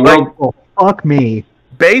 Like the world. Oh, fuck me.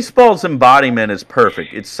 Baseball's embodiment is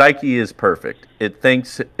perfect. Its psyche is perfect. It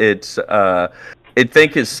thinks it's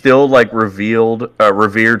still like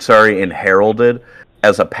revered, and heralded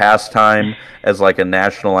as a pastime, as like a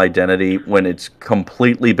national identity, when it's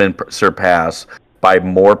completely been surpassed by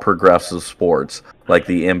more progressive sports like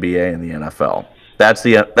the NBA and the NFL. That's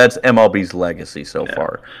MLB's legacy so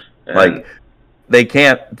far. Like they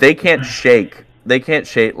can't shake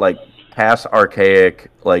like past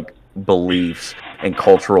archaic like beliefs and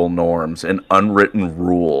cultural norms and unwritten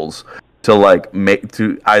rules to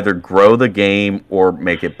either grow the game or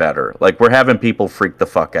make it better. Like we're having people freak the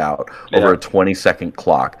fuck out over a 20-second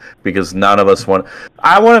clock because none of us want.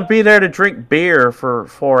 I want to be there to drink beer for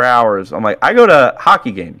 4 hours. I'm like, I go to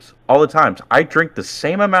hockey games all the time. I drink the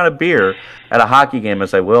same amount of beer at a hockey game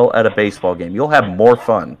as I will at a baseball game. You'll have more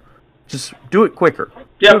fun. Just do it quicker.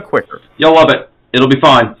 Yeah, do it quicker. You'll love it. It'll be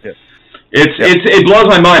fine. Yeah. It blows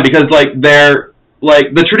my mind because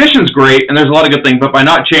the tradition's great and there's a lot of good things, but by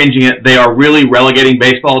not changing it, they are really relegating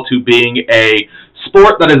baseball to being a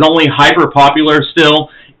sport that is only hyper popular still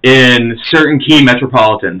in certain key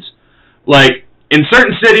metropolitans. Like in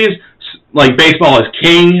certain cities, like baseball is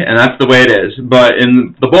king and that's the way it is. But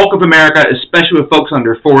in the bulk of America, especially with folks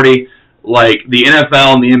under 40, like the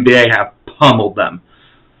NFL and the NBA have pummeled them.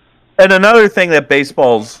 And another thing that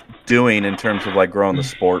baseball's doing in terms of like growing the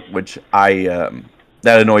sport, which that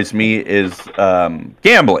annoys me, is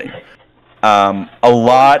gambling. A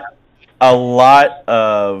lot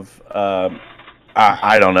of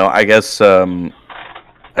I don't know. I guess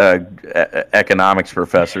economics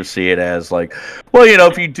professors see it as like, well,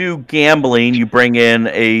 if you do gambling, you bring in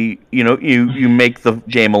you make the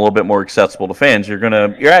game a little bit more accessible to fans.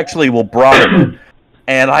 You actually will broaden it.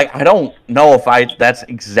 And I don't know if that's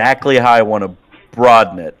exactly how I want to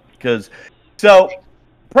broaden it. So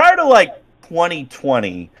prior to like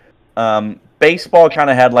 2020, baseball kind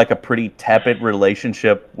of had like a pretty tepid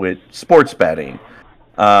relationship with sports betting.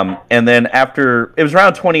 And then after, it was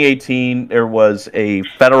around 2018, there was a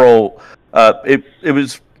federal, it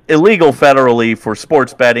was illegal federally for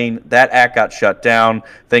sports betting. That act got shut down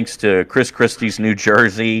thanks to Chris Christie's New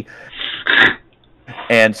Jersey.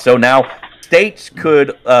 And so now states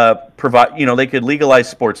could provide, they could legalize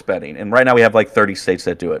sports betting. And right now we have like 30 states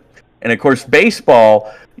that do it. And of course,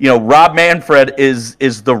 baseball, Rob Manfred is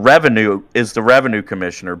the revenue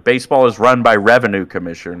commissioner. Baseball is run by revenue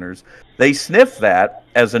commissioners. They sniff that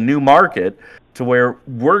as a new market to where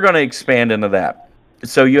we're going to expand into that.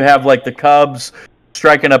 So you have like the Cubs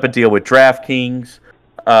striking up a deal with DraftKings.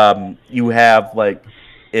 You have like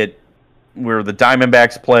it where the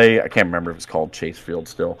Diamondbacks play. I can't remember if it's called Chase Field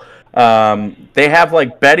still. They have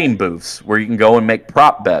like betting booths where you can go and make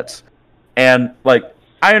prop bets. And like,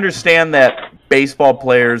 I understand that baseball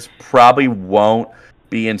players probably won't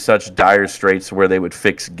be in such dire straits where they would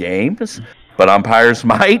fix games, but umpires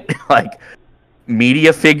might. Like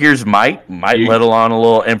media figures might let along a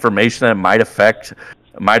little information that might affect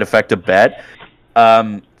a bet.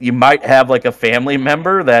 You might have like a family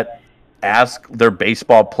member that asks their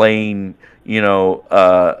baseball playing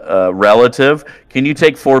relative, can you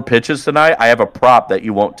take 4 pitches tonight? I have a prop that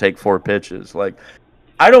you won't take 4 pitches. Like,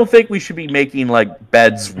 I don't think we should be making like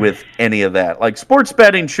bets with any of that. Like sports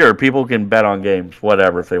betting, sure, people can bet on games,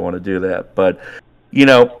 whatever, if they want to do that. But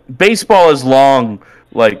baseball is long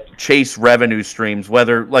like chase revenue streams,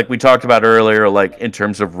 whether like we talked about earlier, like in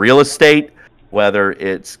terms of real estate, whether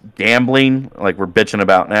it's gambling, like we're bitching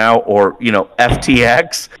about now, or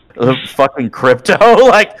FTX, fucking crypto.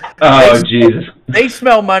 Like, Jesus, they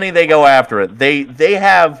smell money, they go after it. They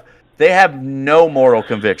have no moral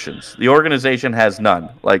convictions. The organization has none.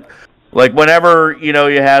 Like whenever you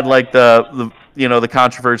had like the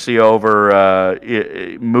controversy over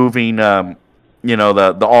moving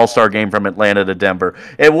the All-Star game from Atlanta to Denver.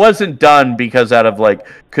 It wasn't done because out of like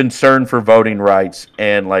concern for voting rights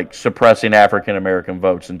and like suppressing African American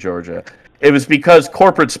votes in Georgia. It was because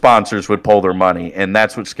corporate sponsors would pull their money, and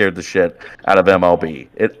that's what scared the shit out of MLB.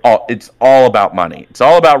 It's all about money. It's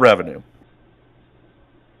all about revenue.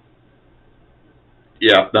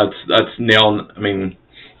 Yeah, that's nailed. I mean,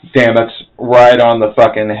 Damn, that's right on the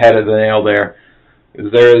fucking head of the nail there.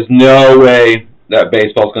 There is no way that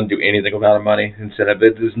baseball's going to do anything without a money incentive.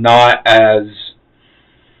 It is not as...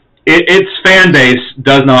 its fan base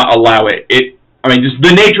does not allow it. Just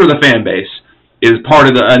the nature of the fan base is part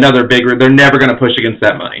of another bigger... They're never going to push against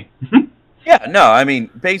that money. Yeah, no, I mean,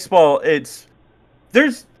 baseball,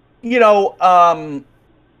 there's, I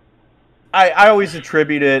always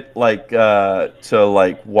attribute it,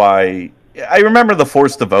 to, why... I remember the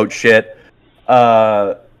forced to vote shit,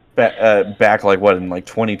 back, in,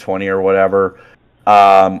 2020 or whatever.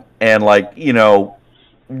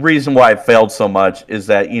 Reason why it failed so much is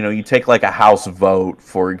that, you take, a House vote,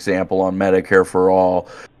 for example, on Medicare for All,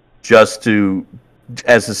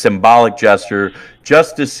 as a symbolic gesture,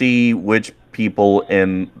 just to see which people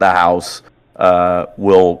in the House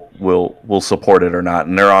will support it or not,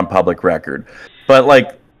 and they're on public record.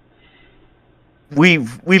 But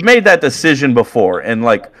we've made that decision before, and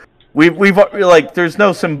there's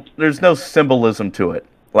no symbolism to it.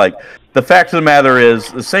 The fact of the matter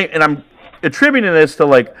is the same, and I'm attributing this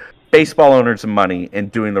to baseball owners and money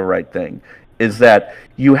and doing the right thing, is that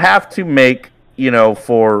you have to make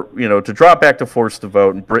to drop back to forced to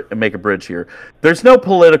vote and make a bridge here. There's no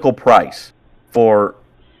political price for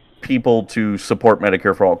people to support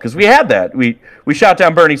Medicare for All, because we had that. We shot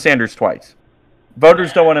down Bernie Sanders twice.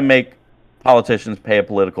 Voters don't want to make politicians pay a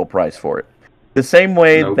political price for it. The same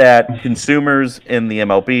way that consumers in the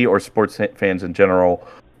MLB or sports fans in general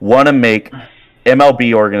want to make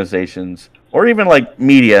MLB organizations, or even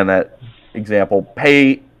media in that example,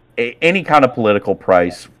 pay any kind of political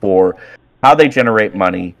price for how they generate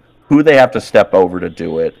money, who they have to step over to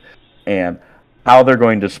do it, and how they're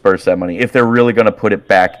going to disperse that money, if they're really going to put it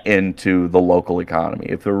back into the local economy,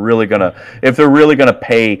 if they're really going to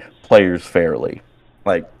pay players fairly.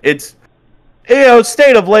 It's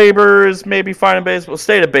state of labor is maybe fine in baseball,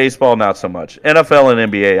 state of baseball not so much. NFL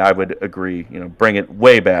and NBA, I would agree, bring it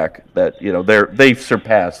way back, that they've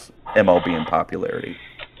surpassed MLB in popularity.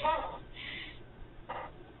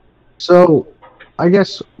 So, I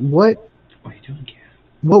guess what are you doing, Ken?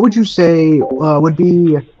 What would you say would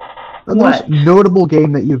be the most notable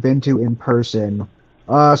game that you've been to in person?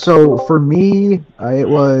 So for me, I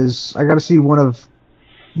got to see one of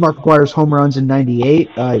Mark McGwire's home runs in '98.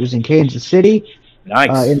 It was in Kansas City.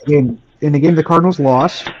 Nice. In the game the Cardinals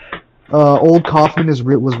lost. Old Kaufman was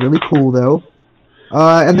really cool though.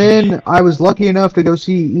 And then I was lucky enough to go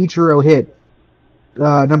see Ichiro hit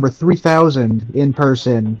number 3000 in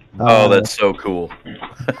person. That's so cool.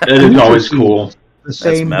 It is always cool. The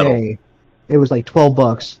same day. It was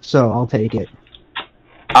 $12, so I'll take it.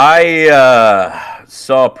 I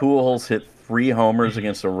saw Pujols hit 3 homers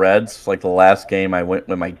against the Reds. The last game I went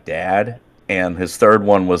with my dad, and his third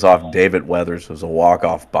one was off David Weathers. It was a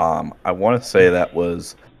walk-off bomb. I want to say it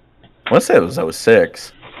was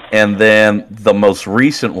 06. And then the most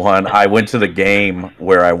recent one, I went to the game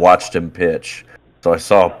where I watched him pitch. So I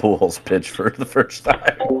saw Pujols pitch for the first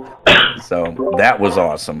time. So that was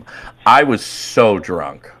awesome. I was so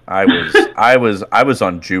drunk. I was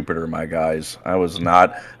on Jupiter, my guys. I was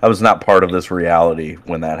not part of this reality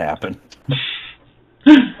when that happened.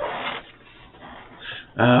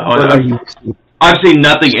 I've seen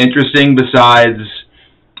nothing interesting besides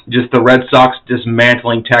just the Red Sox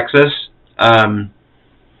dismantling Texas.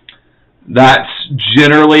 That's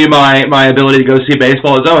generally my ability to go see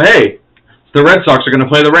baseball is, oh, hey, the Red Sox are going to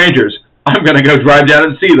play the Rangers. I'm going to go drive down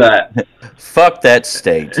and see that. Fuck that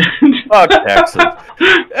state. Fuck Texas.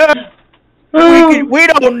 We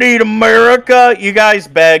don't need America. You guys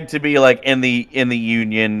begged to be in the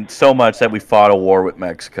Union so much that we fought a war with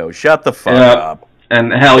Mexico. Shut the fuck up.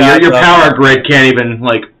 And hell, your power grid can't even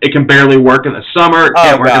it can barely work in the summer. It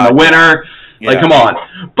can't work in the winter. Yeah. Come on.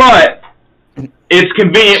 But it's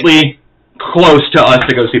conveniently close to us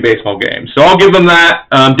to go see baseball games, so I'll give them that.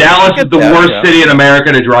 Dallas is the worst city in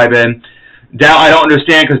America to drive in. I don't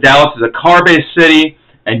understand, because Dallas is a car-based city,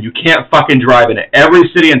 and you can't fucking drive in it. Every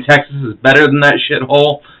city in Texas is better than that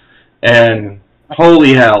shithole, and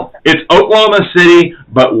holy hell, it's Oklahoma City,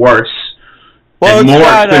 but worse. Well, and more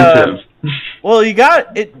expensive. Well, you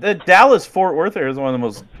got it. The Dallas-Fort Worth area is one of the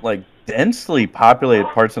most densely populated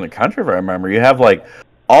parts in the country, if I remember. You have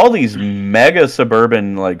all these mega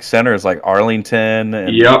suburban centers like Arlington.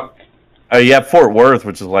 And, yep. You have Fort Worth,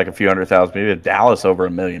 which is a few 100,000 people. Dallas, over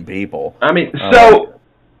 1 million people. I mean, so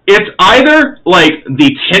it's either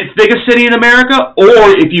the 10th biggest city in America,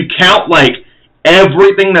 or if you count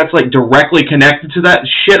everything that's directly connected to that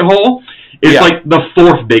shithole, it's the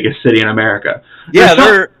 4th biggest city in America. Yeah,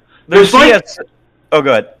 there's oh,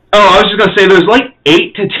 go ahead. Oh, I was just gonna say there's like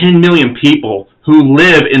 8 to 10 million people who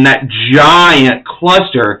live in that giant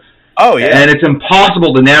cluster. Oh yeah, and it's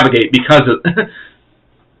impossible to navigate because of.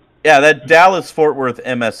 Yeah, that Dallas-Fort Worth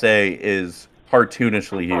MSA is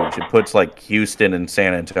cartoonishly huge. It puts like Houston and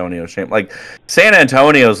San Antonio shame. Like San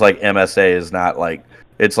Antonio's like MSA is not like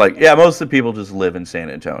it's like most of the people just live in San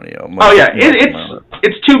Antonio.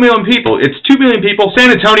 It's 2 million people. It's 2 million people.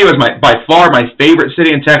 San Antonio is by far my favorite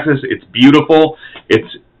city in Texas. It's beautiful.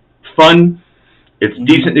 It's fun. It's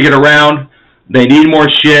decent to get around. They need more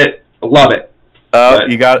shit. I love it.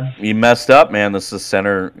 You messed up, man. This is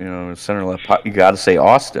center left. You got to say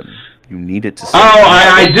Austin. You need it to say.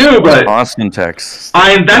 I do, but Austin, Texas.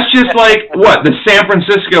 That's just like what the San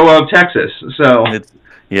Francisco of Texas. So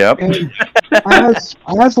yep. As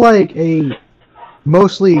like a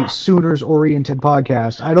mostly Sooners-oriented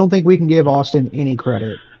podcast, I don't think we can give Austin any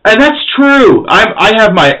credit. And that's true. I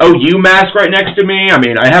have my OU mask right next to me. I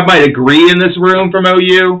mean, I have my degree in this room from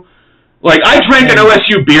OU. Like, I drank an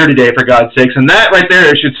OSU beer today, for God's sakes, and that right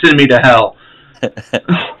there should send me to hell.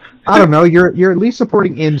 I don't know. You're at least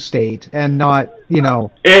supporting in-state and not,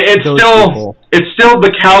 It's still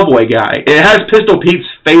the cowboy guy. It has Pistol Pete's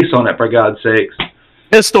face on it, for God's sakes.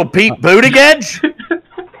 Pistol Pete Buttigieg?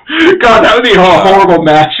 God, that would be a horrible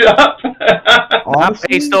matchup.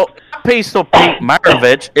 Pistol Pete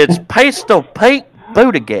Maravich. It's Pistol Pete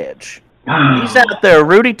Buttigieg. He's out there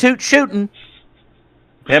Rudy Toot shooting.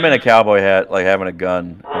 Him in a cowboy hat, like having a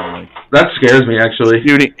gun. And, that scares me, actually.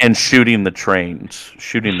 Shooting the trains.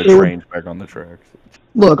 Shooting the trains back on the tracks.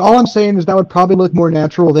 Look, all I'm saying is that would probably look more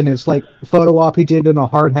natural than his photo op he did in a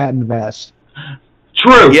hard hat and vest.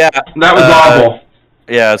 True. Yeah. That was awful.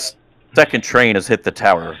 Yeah, second train has hit the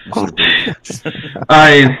tower.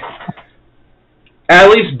 At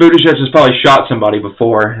least Buttigieg has probably shot somebody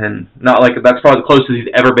before, and not like that's probably the closest he's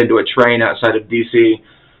ever been to a train outside of D.C.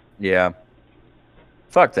 Yeah.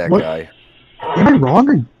 Fuck that guy. Am I wrong,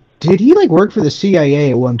 or did he work for the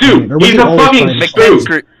CIA at one point? Dude, he's a fucking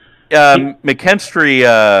spook. McKinstry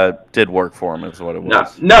did work for him, is what it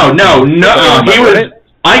was. No. He was.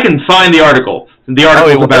 I can find the article. The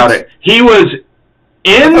article about it. He was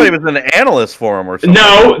in. I thought he was an analyst for him or something.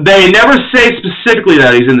 No, they never say specifically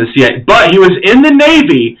that he's in the CIA, but he was in the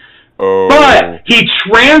Navy. Oh. But he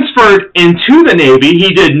transferred into the Navy. He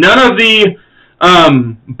did none of the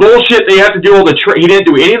bullshit they have to do all the he didn't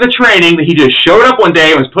do any of the training. He just showed up one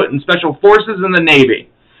day and was put in special forces in the Navy.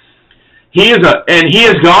 He has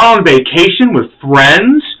gone on vacation with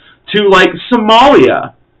friends to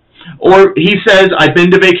Somalia, or he says I've been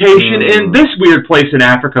to vacation in this weird place in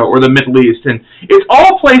Africa or the Middle East, and it's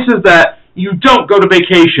all places that you don't go to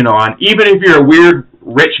vacation on, even if you're a weird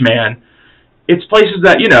rich man. It's places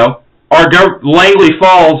that are Langley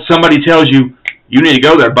Falls. Somebody tells you. You need to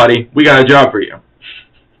go there, buddy. We got a job for you.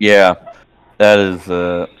 Yeah, that is.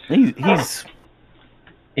 He's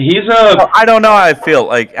I don't know how I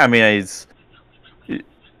feel.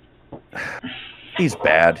 He's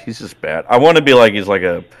bad. He's just bad. I want to be he's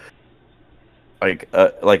an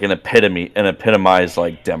epitomized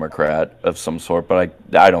Democrat of some sort, but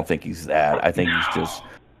I don't think he's that. I think he's just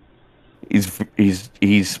he's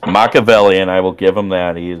Machiavellian. I will give him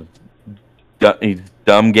that. He's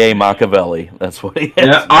dumb gay Machiavelli. That's what he is.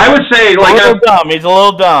 Yeah, I would say dumb. He's a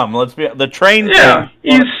little dumb. Let's be the train thing.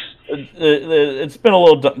 It's been a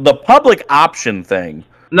little dumb. The public option thing.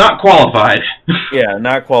 Not qualified. Yeah,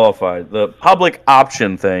 not qualified. The public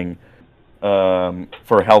option thing for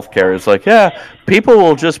healthcare is people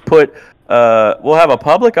will just put we'll have a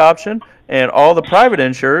public option and all the private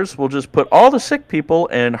insurers will just put all the sick people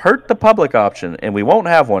and hurt the public option and we won't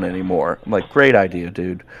have one anymore. I'm like, great idea,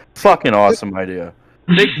 dude. Fucking awesome idea.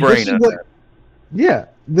 Big brain in that. Yeah,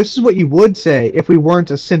 this is what you would say if we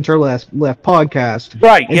weren't a center-left podcast.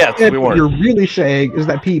 Right, yes, we weren't. What you're really saying is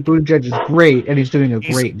that Pete Buttigieg is great, and he's doing a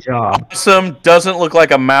great job. Awesome, doesn't look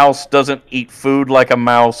like a mouse, doesn't eat food like a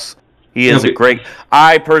mouse. He is a great...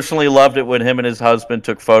 I personally loved it when him and his husband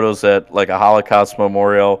took photos at a Holocaust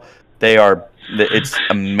memorial. It's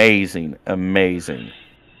amazing, amazing.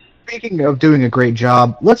 Speaking of doing a great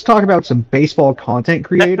job, let's talk about some baseball content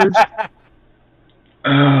creators.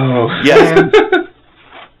 Oh. Yes.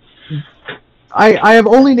 I have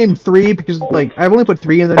only named 3 because I've only put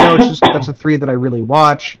 3 in the notes just that's the 3 that I really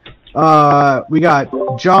watch. We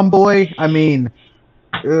got John Boy. I mean,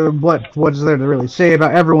 what is there to really say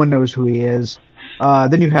about? Everyone knows who he is.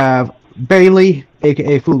 Then you have Bailey,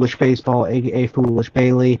 aka Foolish Baseball, aka Foolish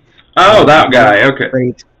Bailey. Oh, that guy. Okay.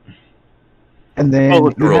 Great. And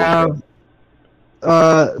then you have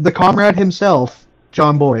the comrade himself,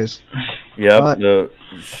 John Boys. Yep,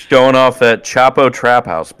 showing off that Chapo Trap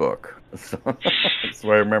House book. That's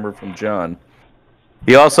what I remember from John.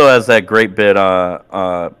 He also has that great bit,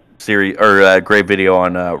 series or great video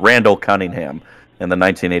on Randall Cunningham in the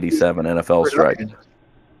 1987 NFL strike.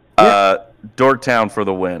 Dorktown for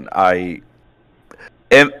the win.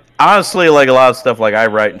 And honestly, like a lot of stuff, like I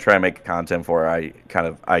write and try to make content for, I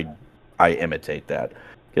imitate that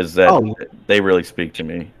because they really speak to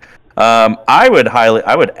me. I would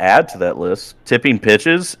add to that list tipping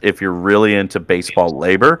pitches if you're really into baseball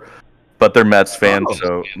labor, but they're Mets fans,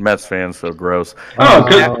 so gross.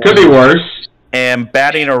 Could be worse. And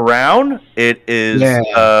batting around, it is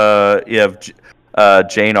you have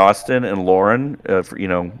Jane Austen and Lauren,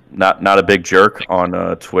 not a big jerk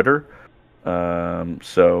on Twitter.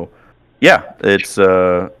 So yeah, it's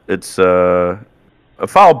a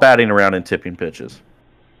foul batting around and tipping pitches.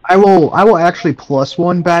 I will actually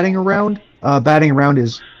 +1 batting around. Batting around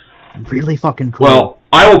is really fucking cool. Well,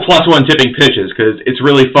 I will +1 tipping pitches because it's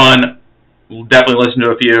really fun. We'll definitely listen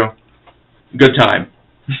to a few. Good time.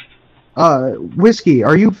 Whiskey,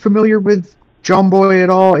 are you familiar with John Boy at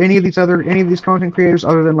all? Any of these content creators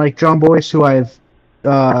other than like John Boyce, who I've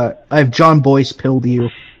John Boyce pilled you?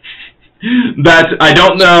 I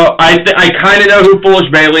don't know. I kind of know who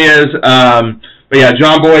Foolish Bailey is. But yeah,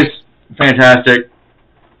 John Boyce, fantastic.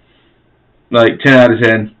 Like 10 out of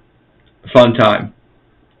 10. Fun time.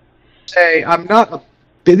 Say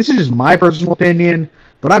this is just my personal opinion,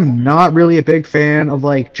 but I'm not really a big fan of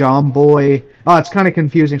like John Boy. Oh, it's kind of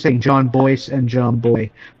confusing saying John Boyce and John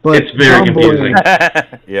Boy, but it's very confusing.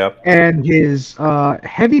 Yep. And his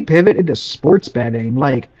heavy pivot into sports betting,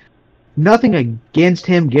 like nothing against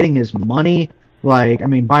him getting his money. Like, I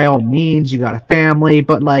mean, by all means, you got a family,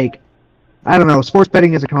 but like, I don't know, sports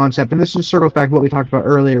betting is a concept, and this just circles back to what we talked about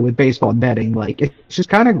earlier with baseball and betting. Like, it's just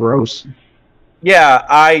kind of gross. Yeah,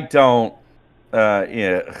 I don't.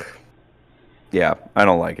 Yeah, I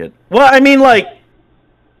don't like it. Well, I mean, like,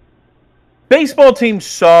 baseball teams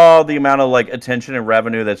saw the amount of like attention and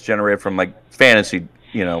revenue that's generated from like fantasy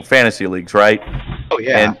leagues, right? Oh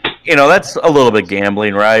yeah. And that's a little bit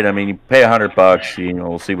gambling, right? I mean, you pay $100,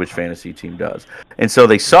 we'll see which fantasy team does. And so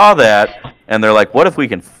they saw that, and they're like, "What if we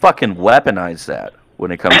can fucking weaponize that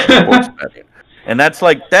when it comes to sports betting?" And that's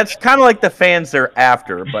kind of like the fans they're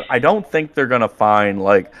after, but I don't think they're gonna find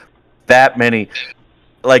like that many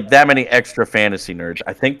extra fantasy nerds.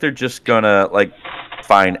 I think they're just gonna like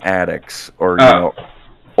find addicts or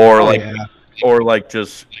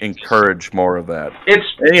just encourage more of that.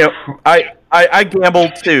 I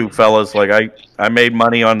gambled too, fellas. Like I made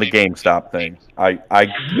money on the GameStop thing. I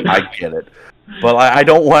get it, but I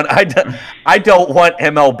don't want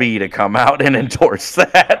MLB to come out and endorse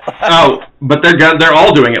that. Oh, but they're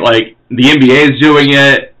all doing it. Like the NBA is doing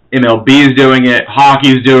it, MLB is doing it,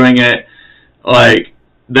 hockey's doing it. Like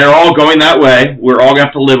they're all going that way. We're all gonna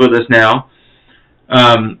have to live with this now.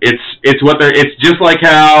 It's just like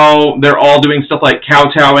how they're all doing stuff like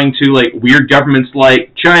kowtowing to like weird governments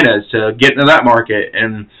like China to get into that market.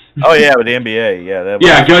 And oh yeah, with the NBA,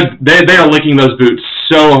 good. They are licking those boots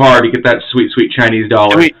so hard to get that sweet Chinese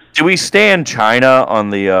dollar. Do we stand China on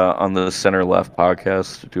the center left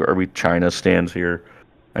podcast? Are we China stands here?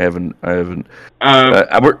 I haven't. I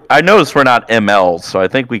noticed we're not ML, so I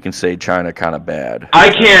think we can say China kind of bad. I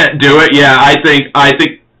can't do it. Yeah, I think.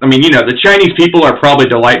 I mean, the Chinese people are probably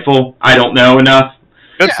delightful. I don't know enough.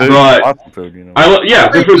 Good food, but awesome food.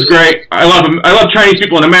 The food's great. I love them. I love Chinese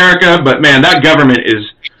people in America, but man, that government is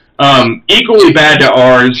equally bad to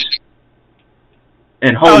ours.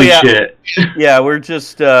 And holy shit. Yeah, we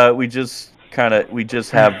just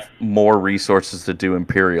have more resources to do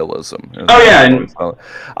imperialism. Oh yeah,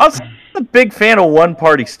 I was a big fan of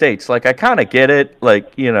one-party states. Like I kind of get it.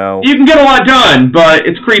 Like you can get a lot done, but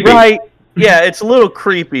it's creepy. Right. Yeah, it's a little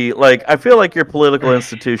creepy. Like, I feel like your political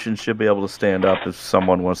institution should be able to stand up if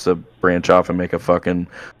someone wants to branch off and make a fucking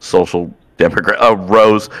social democrat, a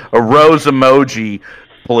rose emoji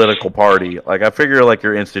political party. Like, I figure like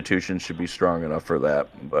your institution should be strong enough for that.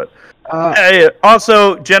 But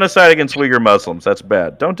also, genocide against Uyghur Muslims, that's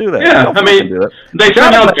bad. Don't do that. Yeah, I mean, do it.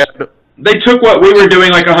 They took what we were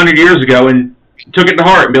doing like 100 years ago and took it to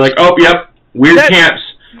heart and be like, oh, yep, weird camps.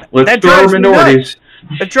 Let's throw minorities.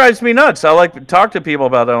 It drives me nuts. I like to talk to people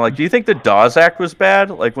about that. I'm like, do you think the Dawes Act was bad?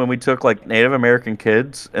 Like when we took like Native American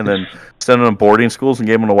kids and then sent them to boarding schools and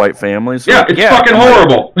gave them to white families? Yeah, it's fucking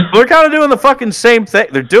horrible. They're kind of doing the fucking same thing.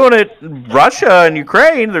 They're doing it in Russia and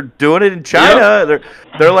Ukraine. They're doing it in China. Yep.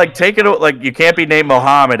 They're like taking it, like you can't be named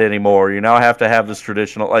Mohammed anymore. You now have to have this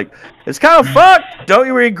traditional, like, it's kind of fucked. Don't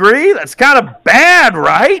you agree? That's kind of bad,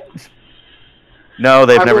 right? No,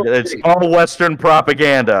 they've never. It's all Western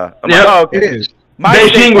propaganda. It is.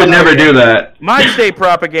 Beijing would never do that. My state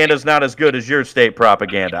propaganda is not as good as your state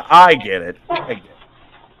propaganda. I get it.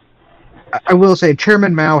 I will say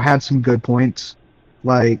Chairman Mao had some good points,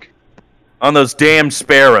 like on those damn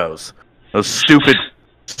sparrows, those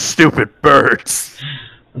stupid birds.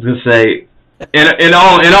 I was gonna say, in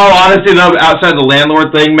all honesty, though, outside the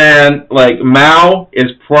landlord thing, man, like Mao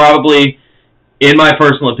is probably, in my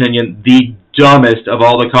personal opinion, the dumbest of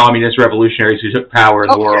all the communist revolutionaries who took power in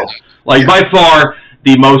the world. Yeah. Like by far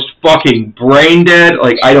the most fucking brain dead.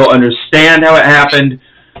 Like I don't understand how it happened.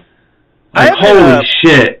 Like holy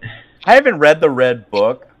shit. I haven't read the Red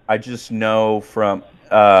Book. I just know from,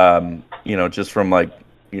 just from like,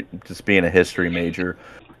 just being a history major,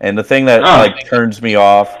 and the thing that like turns me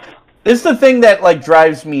off is the thing that like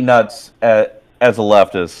drives me nuts as a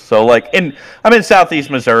leftist. So like, I'm in Southeast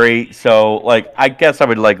Missouri, so like I guess I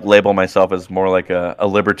would like label myself as more like a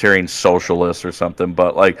libertarian socialist or something.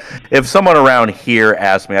 But like, if someone around here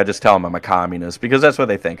asks me, I just tell them I'm a communist because that's what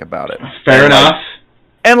they think about it. Fair enough.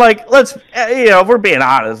 And, like, let's, if we're being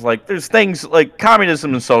honest, like, there's things, like,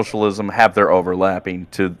 communism and socialism have their overlapping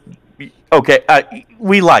to,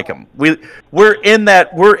 we like them. We're in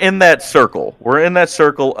that circle. We're in that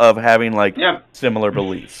circle of having, like, similar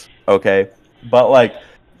beliefs, okay? But, like,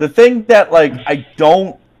 the thing that, like,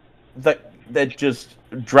 that just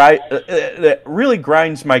that really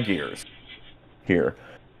grinds my gears here,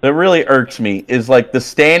 that really irks me, is, like, the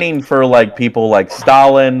standing for, like, people like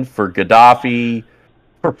Stalin, for Gaddafi,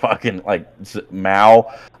 for fucking like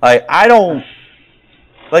Mao. Like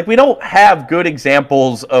we don't have good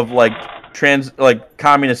examples of like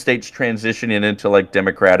communist states transitioning into like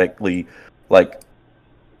democratically like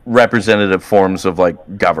representative forms of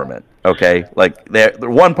like government. Okay, like they're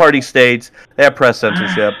one party states. They have press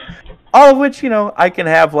censorship, all of which I can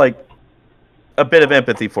have like a bit of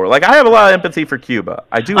empathy for. Like I have a lot of empathy for Cuba.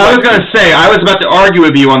 I was going to say I was about to argue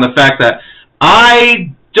with you on the fact that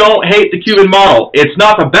I don't hate the Cuban model. It's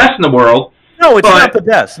not the best in the world. No, it's not the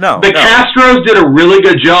best. No. The Castros did a really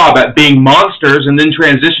good job at being monsters and then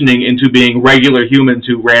transitioning into being regular humans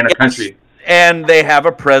who ran a country. And they have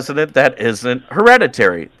a president that isn't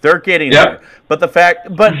hereditary. They're getting there. But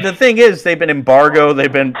the thing is, they've been embargoed. They've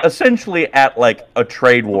been essentially at like a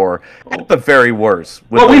trade war at the very worst.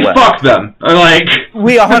 Well, we fucked them. Like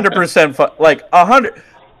we 100% like 100.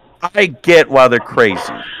 I get why they're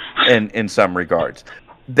crazy in some regards.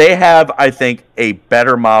 They have, I think, a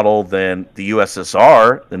better model than the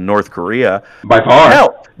USSR, than North Korea. By far.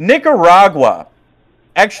 Hell, Nicaragua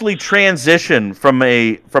actually transitioned from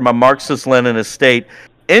a Marxist-Leninist state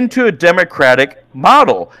into a democratic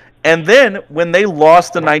model. And then, when they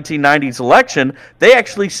lost the 1990s election, they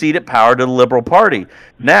actually ceded power to the Liberal Party.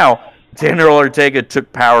 Now, Daniel Ortega took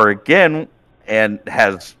power again and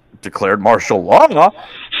has declared martial law,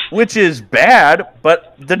 which is bad,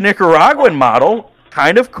 but the Nicaraguan model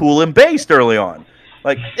kind of cool and based early on.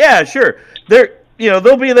 Like, yeah, sure. There'll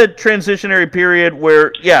be the transitionary period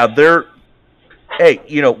where,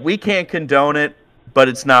 we can't condone it, but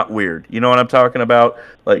it's not weird. You know what I'm talking about?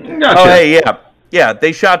 Like,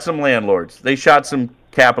 they shot some landlords. They shot some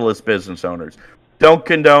capitalist business owners. Don't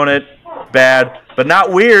condone it. Bad, but not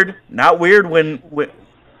weird. Not weird when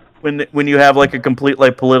you have like a complete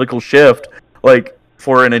like political shift, like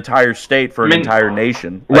for an entire state, for an entire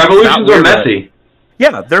nation. Like, revolutions are messy.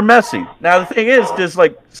 Yeah, they're messy. Now, the thing is, just,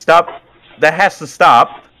 like, stop. That has to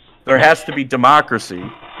stop. There has to be democracy.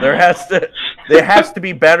 There has to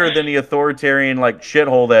be better than the authoritarian, like,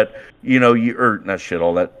 shithole that, not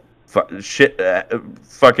shithole, that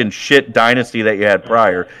fucking shit dynasty that you had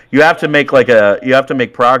prior. You have to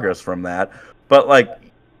make progress from that. But, like,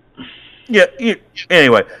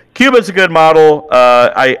 anyway, Cuba's a good model.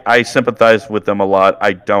 I sympathize with them a lot.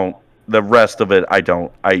 I don't. The rest of it, I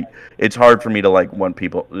don't. It's hard for me to like want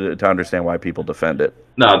people to understand why people defend it.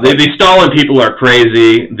 No, the Stalin people are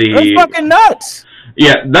crazy. They're fucking nuts.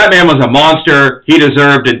 Yeah, that man was a monster. He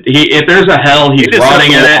deserved it. If there's a hell, he's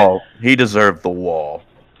rotting in it. He deserved the wall.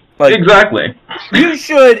 Like, exactly. You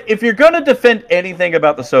should, if you're going to defend anything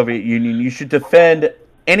about the Soviet Union, you should defend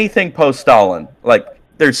anything post-Stalin. Like,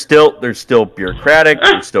 they're still bureaucratic.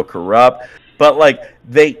 They're still corrupt. But like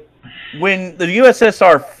when the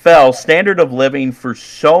USSR fell, standard of living for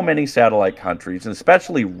so many satellite countries, and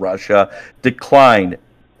especially Russia, declined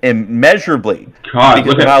immeasurably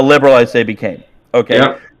because of how liberalized they became. Okay,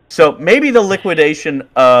 so maybe the liquidation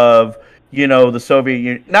of the Soviet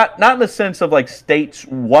Union, not in the sense of like states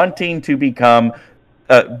wanting to become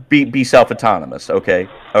be self-autonomous. Okay,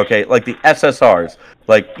 like the SSRs,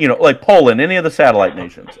 like like Poland, any of the satellite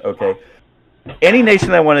nations. Okay. any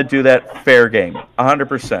nation that want to do that, fair game,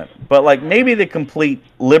 100%. But like maybe the complete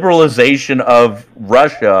liberalization of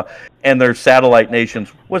Russia and their satellite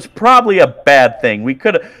nations was probably a bad thing.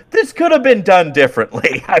 This could have been done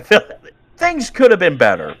differently. I feel things could have been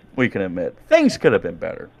better. We can admit things could have been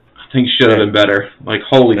better. Things should have been better. Like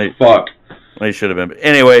holy fuck. They should have been.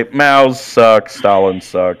 Anyway, Mao sucks. Stalin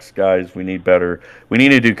sucks. Guys, we need better. We need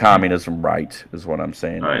to do communism right, is what I'm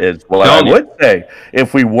saying. Right. I would say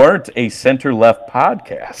if we weren't a center-left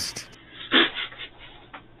podcast.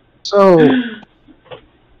 So,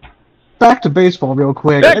 back to baseball real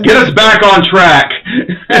quick. Get us back on track.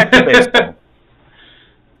 Back to baseball.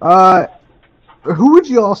 Who would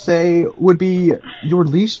you all say would be your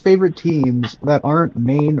least favorite teams that aren't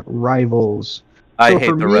main rivals? I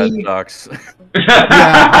hate the Red Sox. Yeah,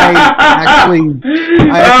 I actually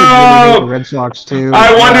really hate the Red Sox too.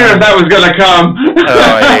 I wondered if that was gonna come.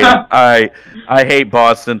 I hate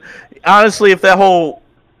Boston. Honestly, if that whole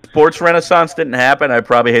sports renaissance didn't happen, I'd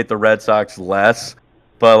probably hate the Red Sox less.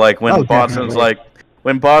 But like when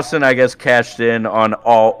Boston, I guess, cashed in on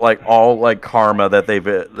all karma that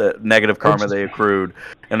the negative karma they accrued,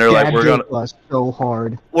 and they're like, we're gonna so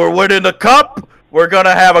hard. We're winning the cup. We're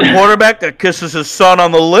gonna have a quarterback that kisses his son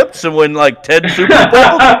on the lips and win like 10 Super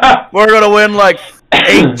Bowls. We're gonna win like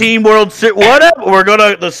 18 World Series.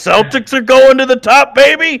 Whatever. The Celtics are going to the top,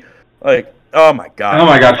 baby. Like, oh my god. Oh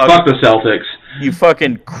my god. Fuck the Celtics. You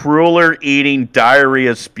fucking cruller eating,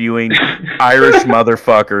 diarrhea spewing Irish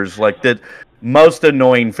motherfuckers. Like the most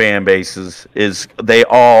annoying fan bases is they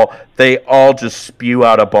all just spew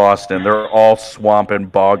out of Boston. They're all swamp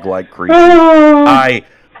and bog like creatures.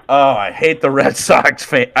 I hate the Red Sox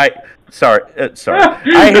fan. Sorry.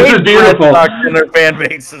 I hate the Red Sox and their fan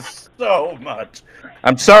bases so much.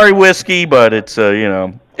 I'm sorry, Whiskey, but it's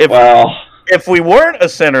if we weren't a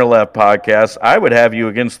center left podcast, I would have you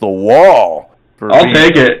against the wall. I'll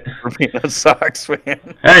take it for being a Sox fan.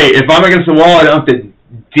 Hey, if I'm against the wall, I don't have to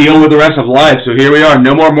deal with the rest of life. So here we are.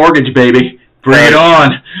 No more mortgage, baby. Bring it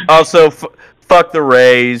on. Also, fuck the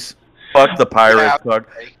Rays. Fuck the Pirates. Fuck.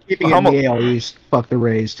 Keeping it in the AL East, fuck the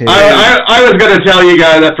Rays, too. I was going to tell you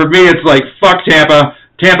guys that for me, it's like, fuck Tampa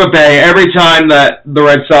Bay. Every time that the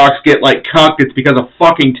Red Sox get, like, cucked, it's because of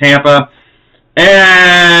fucking Tampa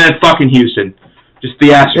and fucking Houston. Just the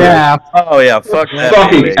Astros. Yeah. Oh, yeah, fuck that.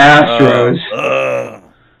 Fucking Astros.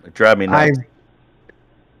 They drive me nuts.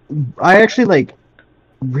 I actually, like,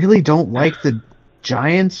 really don't like the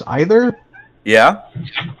Giants either. Yeah?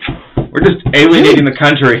 We're just alienating the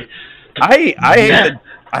country. I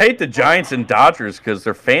hate the Giants and Dodgers because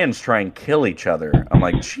their fans try and kill each other. I'm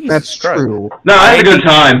like, Jesus That's Christ. true. No, that's a good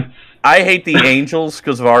time. I hate the Angels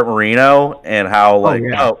because of Art Moreno and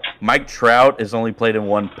how, Mike Trout has only played in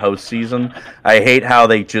one postseason. I hate how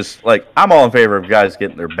they just, like, I'm all in favor of guys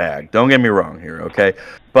getting their bag. Don't get me wrong here, okay?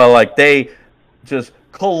 But, like, they just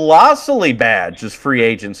colossally bad, just free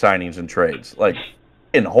agent signings and trades. Like,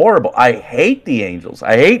 horrible. I hate the Angels.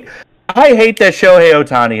 I hate that Shohei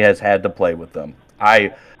Ohtani has had to play with them. I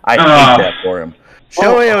hate that for him.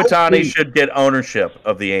 Shohei Ohtani should get ownership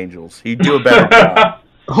of the Angels. He'd do a better job.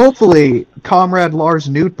 Hopefully, Comrade Lars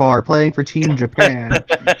Nootbaar, playing for Team Japan,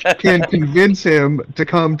 can convince him to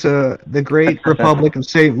come to the great Republic of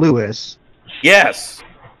St. Louis. Yes,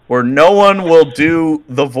 where no one will do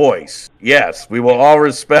the voice. Yes, we will all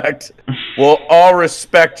respect. We'll all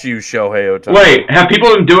respect you, Shohei Ohtani. Wait, have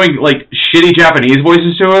people been doing like shitty Japanese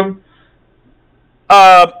voices to him?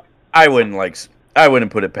 I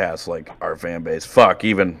wouldn't put it past like our fan base. Fuck,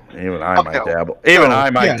 even I might dabble. I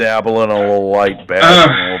might dabble in a little light bad,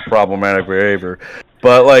 a little problematic behavior.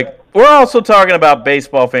 But like, we're also talking about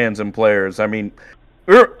baseball fans and players. I mean,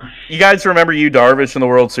 you guys remember Yu Darvish in the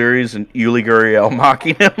World Series and Yuli Gurriel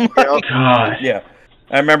mocking him? God. Yeah,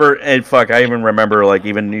 I remember. And fuck, I even remember like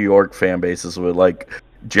even New York fan bases with like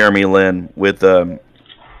Jeremy Lin with oh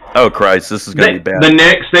Christ, this is gonna be bad. The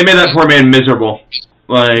Knicks, they made that poor man miserable.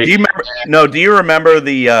 Like, do you remember? No, do you remember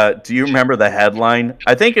the? Do you remember the headline?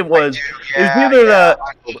 I think it was. It was either the.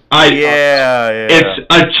 It's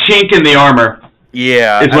a chink in the armor.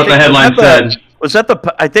 Yeah, it's what the headline said. Was that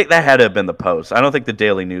the? I think that had to have been the Post. I don't think the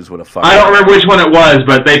Daily News would have found. I don't remember which one it was,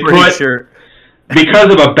 but they put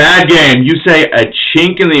because of a bad game. You say a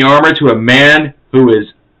chink in the armor to a man who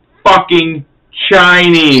is fucking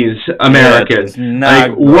Chinese American.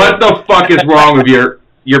 Like, what the fuck is wrong with your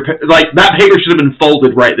like that paper should have been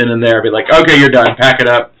folded right then and there. Be like, okay, you're done. Pack it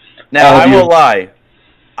up. Now I will lie.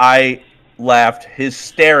 I laughed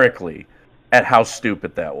hysterically at how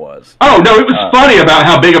stupid that was. Oh no, it was funny about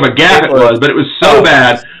how big of a gap it was, but it was so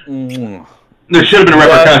bad. There should have been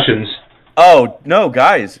repercussions. Oh no,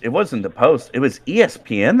 guys! It wasn't the Post. It was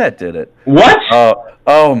ESPN that did it. What?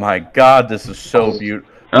 Oh my God! This is so beautiful.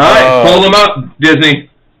 All right, pull them up, Disney.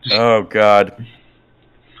 Oh God.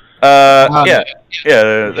 Yeah.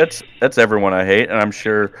 That's everyone I hate, and I'm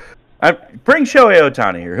sure. Bring Shohei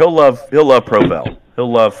Ohtani here. He'll love Provel.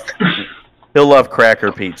 He'll love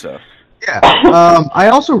Cracker Pizza. Yeah. I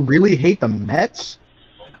also really hate the Mets.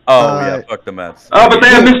 Oh yeah, fuck the Mets. Oh, but they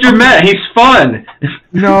have Mr. Met. He's fun.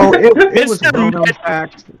 No, it was a Mr. well-known Met-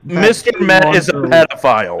 fact. that Mr. Met is a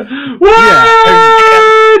pedophile.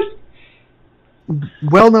 What?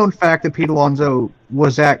 Well-known fact that Pete Alonso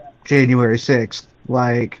was at January 6th.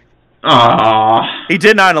 Like, Aww. He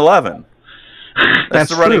did 9/11.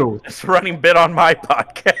 that's true. That's the running bit on my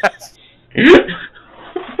podcast.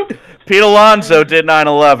 Pete Alonso did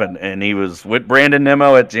 9/11, and he was with Brandon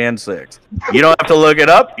Nimmo at Jan 6. You don't have to look it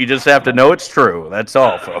up. You just have to know it's true. That's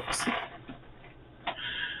all, folks.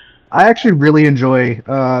 I actually really enjoy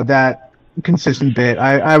that consistent bit.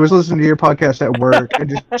 I was listening to your podcast at work and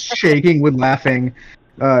just shaking with laughter.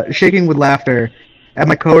 And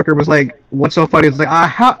my coworker was like, "What's so funny?" It's like,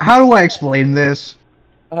 how do I explain this?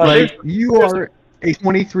 Like, you are a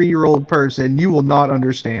 23-year-old person. You will not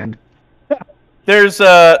understand. There's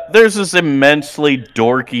this immensely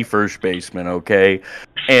dorky first baseman, okay?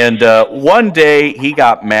 And one day he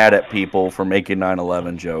got mad at people for making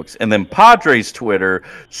 9/11 jokes. And then Padres Twitter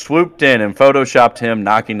swooped in and photoshopped him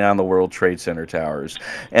knocking down the World Trade Center towers.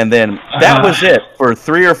 And then that was it for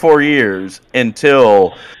 3 or 4 years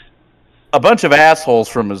until a bunch of assholes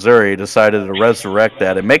from Missouri decided to resurrect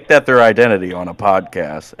that and make that their identity on a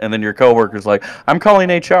podcast. And then your coworker's like, "I'm calling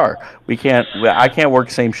HR. I can't work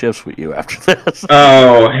same shifts with you after this."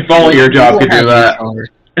 Oh, if only your job could do that.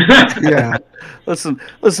 Yeah. Listen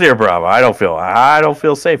here, Bravo. I don't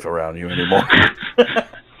feel safe around you anymore.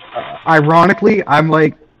 Ironically, I'm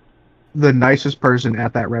like the nicest person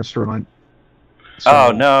at that restaurant. So,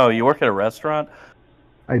 Oh no, you work at a restaurant?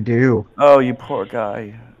 I do. Oh, you poor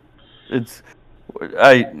guy.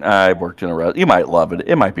 I worked in a restaurant. You might love it.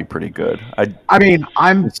 It might be pretty good. I mean,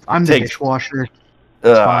 I'm the take- dishwasher.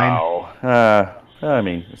 It's fine. I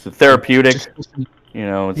mean, it's a therapeutic. You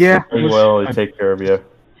know, it's pretty well. They take care of you.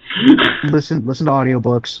 Listen to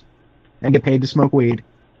audiobooks and get paid to smoke weed.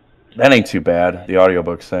 That ain't too bad. The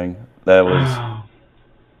audiobooks thing. That was.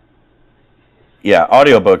 Yeah,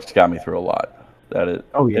 audiobooks got me through a lot. That is.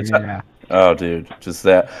 Oh yeah. Oh, dude, just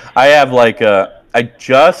that. I have I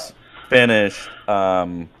just finished.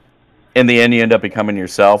 In the end, you end up becoming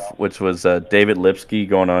yourself, which was David Lipsky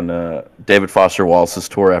going on David Foster Wallace's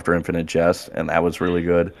tour after Infinite Jest, and that was really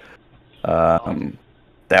good.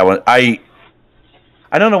 That one, I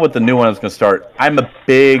don't know what the new one is going to start. I'm a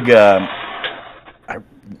big.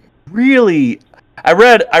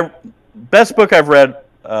 Best book I've read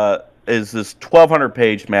is this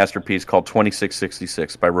 1,200-page masterpiece called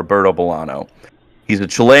 2666 by Roberto Bolaño. He's a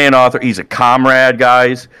Chilean author. He's a comrade,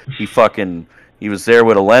 guys. He was there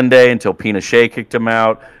with Allende until Pinochet kicked him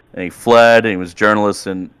out, and he fled. And he was a journalist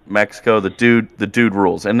in Mexico. The dude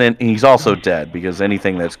rules. And then he's also dead because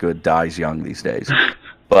anything that's good dies young these days.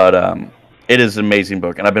 But it is an amazing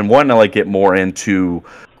book, and I've been wanting to get more into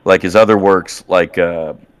his other works, like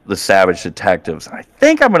The Savage Detectives. I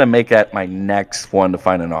think I'm going to make that my next one to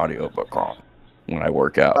find an audiobook on when I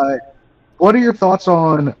work out. What are your thoughts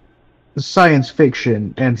on science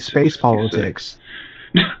fiction and space politics?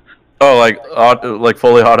 Oh, like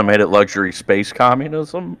fully automated luxury space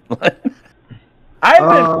communism? What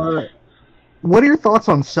are your thoughts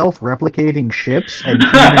on self-replicating ships and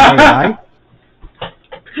human AI?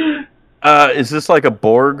 Is this like a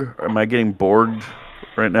Borg? Am I getting Borged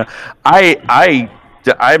right now?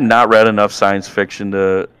 I've not read enough science fiction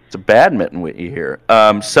to badminton with you here.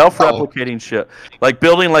 Self-replicating ship, like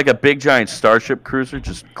building like a big giant starship cruiser,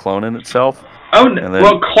 just cloning itself. Oh,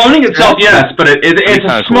 well, cloning itself, yes, but it's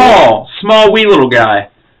a small, wee little guy.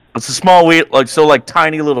 It's a small, wee, like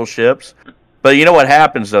tiny little ships. But you know what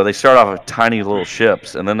happens, though? They start off with tiny little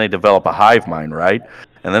ships, and then they develop a hive mind, right?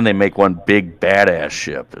 And then they make one big badass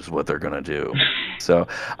ship is what they're going to do. So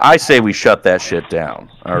I say we shut that shit down,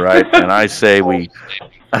 all right? And I say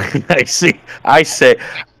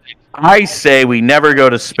I say we never go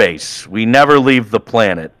to space. We never leave the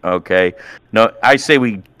planet, okay? No, I say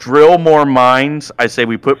we drill more mines. I say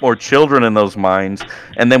we put more children in those mines,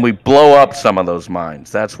 and then we blow up some of those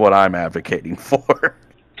mines. That's what I'm advocating for.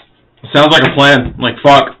 Sounds like a plan. Like,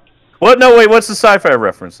 fuck. What? No, wait, what's the sci-fi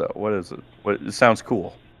reference, though? What is it? It sounds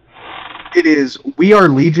cool. It is We Are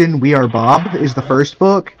Legion, We Are Bob is the first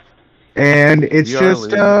book, and it's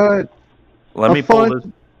just Let me pull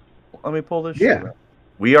this shit up.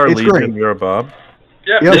 We Are Legion, great. We Are Bob.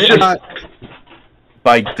 Yeah, Yep, it's just,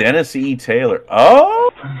 By Dennis E. Taylor.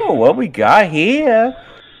 Oh, what we got here?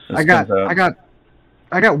 I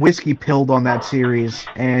got Whiskey pilled on that series,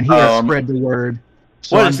 and he has spread the word.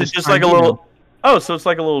 So What I'm is it? Just trying like a to, little. Oh, so it's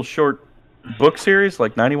like a little short book series,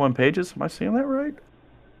 like 91 pages. Am I seeing that right?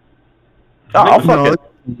 Oh, I'll fucking.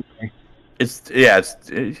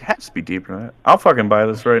 It has to be deeper than that. I'll fucking buy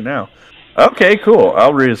this right now. Okay, cool.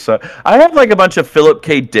 I'll read it. I have like a bunch of Philip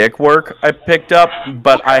K. Dick work I picked up,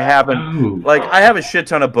 but I haven't. Like, I have a shit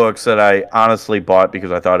ton of books that I honestly bought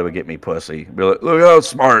because I thought it would get me pussy. Be like, look how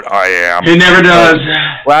smart I am. It never does.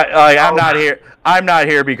 Well, like, I'm not here. I'm not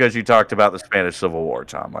here because you talked about the Spanish Civil War,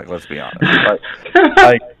 Tom. Like, let's be honest.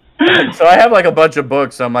 So I have like a bunch of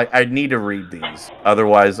books. I'm like, I need to read these.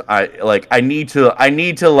 Otherwise, I need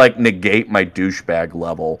to like negate my douchebag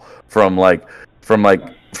level from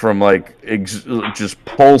just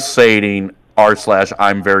pulsating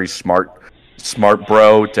r/I'm very smart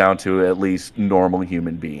bro down to at least normal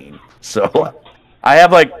human being. So I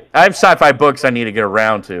have sci-fi books I need to get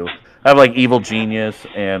around to. I have like Evil Genius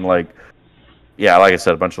and like I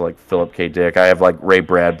said, a bunch of like Philip K. Dick. I have like Ray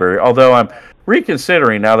Bradbury. Although I'm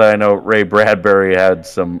reconsidering now that I know Ray Bradbury had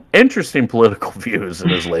some interesting political views in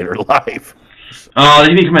his later life. Oh,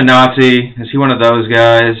 did he become a Nazi? Is he one of those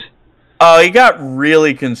guys? Oh, he got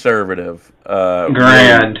really conservative.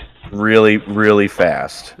 Grand. Really, really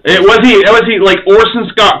fast. Was he like Orson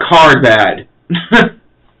Scott Card bad?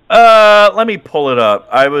 Let me pull it up.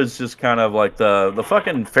 I was just kind of like the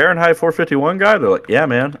fucking Fahrenheit 451 guy. They're like, yeah,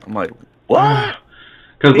 man. I'm like, what?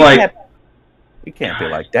 Because we can't be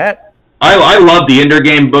like that. I love the Ender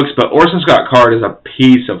Game books, but Orson Scott Card is a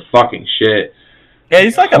piece of fucking shit. Yeah,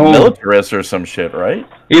 he's like a militarist or some shit, right?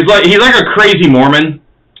 He's like a crazy Mormon.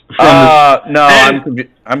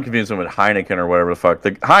 I'm confusing him with Heineken or whatever the fuck.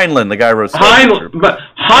 Heinlein, the guy wrote Heinlein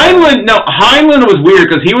was weird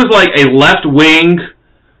because he was like a left wing.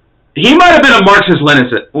 He might have been a Marxist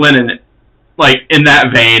Lenin, like in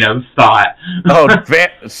that vein of thought.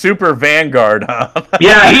 Super Vanguard, huh?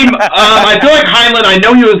 Yeah, I feel like Heinlein. I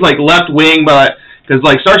know he was like left wing, but because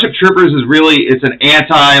like Starship Troopers it's an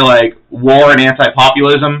anti like war and anti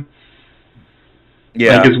populism.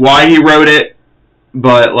 Yeah, like is why he wrote it.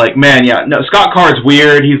 But like, man, yeah, no, Scott Card's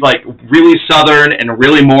weird. He's like really Southern and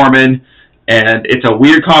really Mormon, and it's a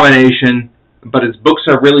weird combination. But his books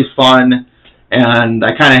are really fun, and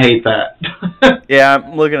I kind of hate that. Yeah,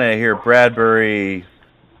 I'm looking at it here. Bradbury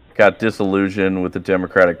got disillusioned with the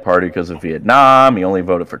Democratic Party because of Vietnam. He only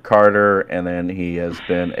voted for Carter, and then he has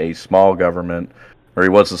been he was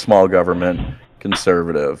a small government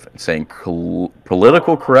conservative, saying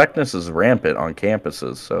political correctness is rampant on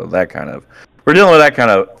campuses. So we're dealing with that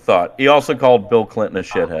kind of thought. He also called Bill Clinton a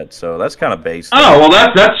shithead, so that's kind of base. Oh, well,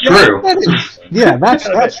 that's true.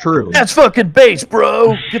 That's true. That's fucking bass,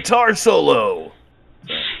 bro. Guitar solo.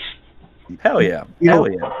 Hell yeah. Hell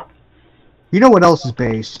yeah. You know what else is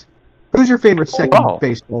based? Who's your favorite second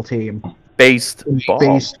baseball team?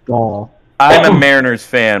 Baseball. I'm a Mariners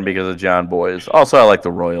fan because of John Boys. Also, I like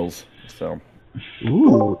the Royals. So.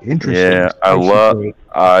 Ooh, interesting. Yeah,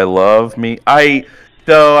 I love me. I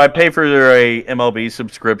pay for a MLB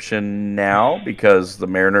subscription now because the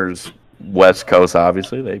Mariners, West Coast,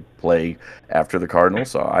 obviously, they play after the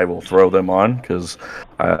Cardinals, so I will throw them on because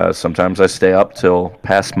sometimes I stay up till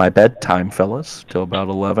past my bedtime, fellas, till about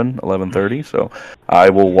 11:30, so I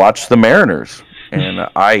will watch the Mariners. And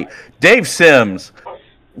Dave Sims,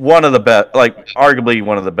 one of the best, like, arguably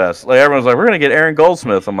one of the best. Like, everyone's like, we're going to get Aaron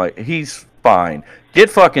Goldsmith. I'm like, he's fine. Get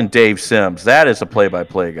fucking Dave Sims. That is a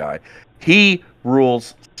play-by-play guy. He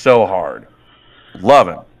rules so hard. Love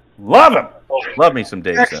him. Love me some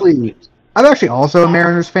Dave Sims. I'm actually also a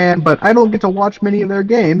Mariners fan, but I don't get to watch many of their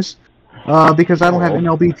games because I don't have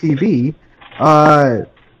MLB TV.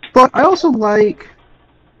 But I also like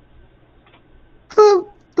the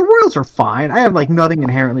Royals are fine. I have like nothing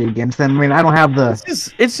inherently against them. I mean, I don't have the.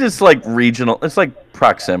 It's just like regional. It's like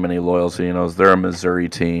proximity loyalty. You know, they're a Missouri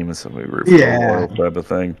team, so we root for the Royals type of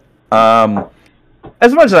thing.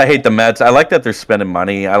 As much as I hate the Mets, I like that they're spending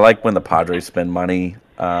money. I like when the Padres spend money.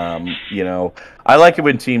 You know, I like it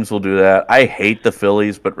when teams will do that. I hate the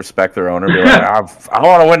Phillies, but respect their owner. Be like, I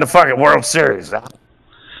want to win the fucking World Series.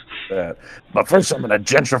 But first, I'm going to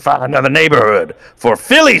gentrify another neighborhood for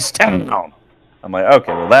Phillies Town. I'm like,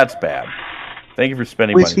 okay, well, that's bad. Thank you for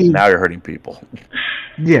spending money. Now you're hurting people.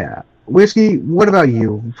 Yeah. Whiskey, what about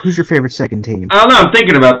you? Who's your favorite second team? I don't know. I'm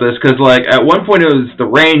thinking about this because, like, at one point it was the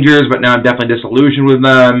Rangers, but now I'm definitely disillusioned with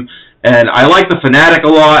them. And I like the Fanatic a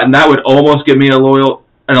lot, and that would almost give me an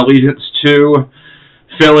allegiance to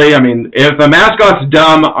Philly. I mean, if the mascot's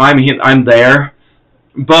dumb, I'm there.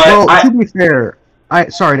 But to be fair,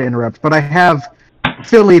 sorry to interrupt, but I have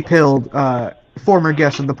Philly pilled former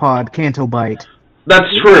guest of the pod, Canto Bite. That's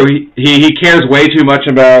true. He cares way too much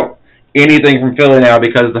about anything from Philly now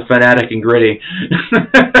because of the Fanatic and Gritty.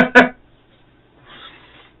 But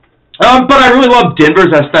I really love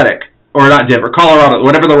Denver's aesthetic, or not Denver, Colorado,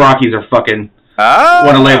 whatever the Rockies are fucking.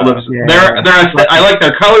 Want to label them? Yeah. I like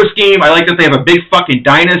their color scheme. I like that they have a big fucking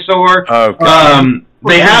dinosaur. Okay.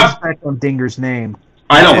 They have. Respect on Dinger's name.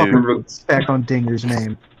 I don't remember. Respect on Dinger's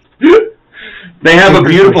name. They have a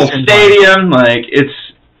beautiful stadium. Like it's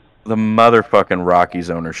the motherfucking Rockies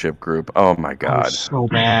ownership group. Oh my god, so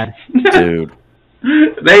bad, dude.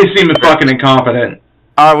 They seem fucking incompetent.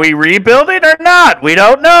 Are we rebuilding or not? We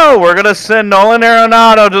don't know. We're gonna send Nolan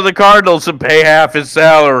Arenado to the Cardinals and pay half his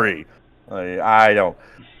salary. I don't.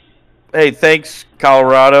 Hey, thanks,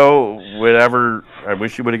 Colorado. Whatever. I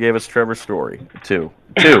wish you would have gave us Trevor Story too.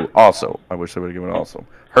 Also, I wish they would have given also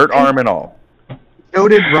hurt arm and all.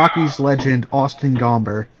 Noted Rockies legend Austin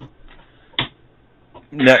Gomber.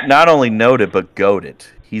 Not only noted, but goated.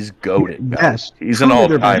 He's goated. Yes, he's an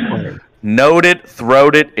all-timer. Noted,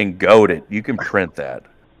 throated, and goated. You can print that.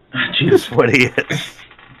 That's what he is.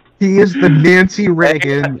 He is the Nancy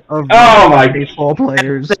Reagan of baseball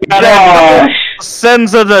players.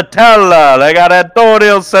 Senza Nutella. They got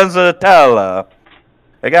Antonio Senza Nutella.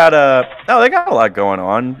 They got they got a lot going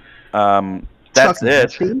on. That's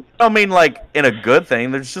it. I mean, like, in a good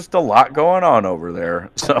thing, there's just a lot going on over there.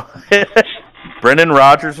 So, Brendan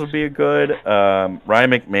Rodgers would be a good.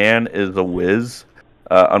 Ryan McMahon is a whiz.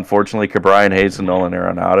 Unfortunately, Cabrian Hayes and Nolan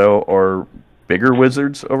Arenado are bigger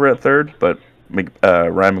wizards over at third, but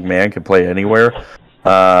Ryan McMahon can play anywhere.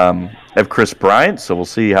 Have Chris Bryant, so we'll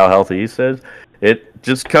see how healthy he says. It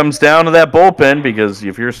just comes down to that bullpen, because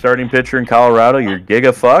if you're a starting pitcher in Colorado, you're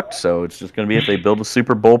giga fucked. So it's just going to be if they build a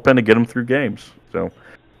super bullpen to get them through games. So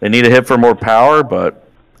they need a hit for more power, but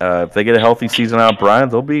if they get a healthy season out of Bryant,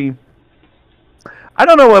 they'll be. I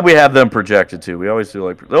don't know what we have them projected to. We always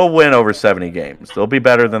do they'll win over 70 games. They'll be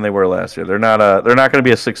better than they were last year. They're not going to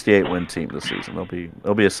be a 68 win team this season. They'll be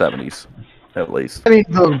a 70s at least. I mean,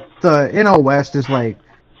 the NL West is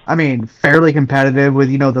fairly competitive with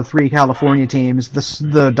the three California teams. The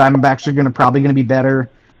Diamondbacks are probably going to be better.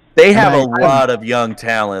 They have a lot of young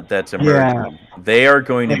talent that's emerging. Yeah. They are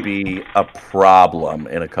going to be a problem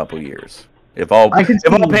in a couple years if all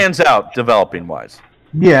pans out developing wise.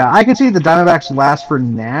 Yeah, I can see the Diamondbacks last for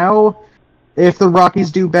now if the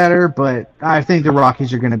Rockies do better, but I think the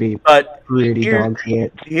Rockies are going to be pretty dog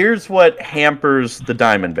shit. Here's what hampers the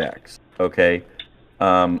Diamondbacks, okay?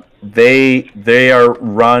 They are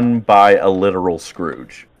run by a literal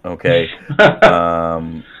Scrooge, okay?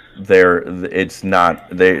 They're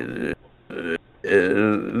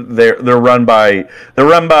run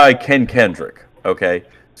by Ken Kendrick, okay?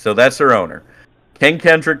 So that's their owner. Ken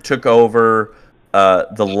Kendrick took over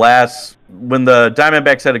when the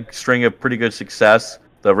Diamondbacks had a string of pretty good success,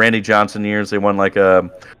 the Randy Johnson years, they won like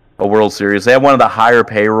a World Series. They had one of the higher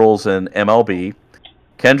payrolls in MLB.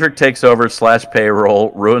 Kendrick takes over /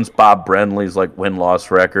 payroll, ruins Bob Brenly's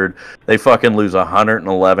win-loss record. They fucking lose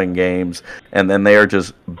 111 games, and then they are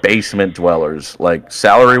just basement dwellers,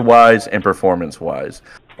 salary-wise and performance-wise.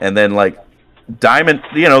 And then Diamond,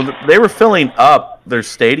 they were filling up their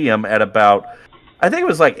stadium at about, I think it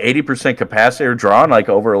was 80% capacity, or drawn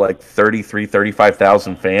over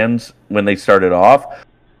 35,000 fans when they started off.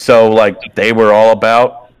 So they were all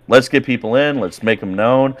about, let's get people in, let's make them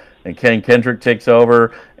known. And Ken Kendrick takes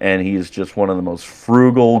over, and he is just one of the most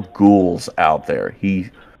frugal ghouls out there.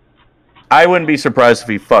 I wouldn't be surprised if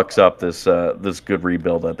he fucks up this good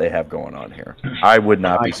rebuild that they have going on here. I would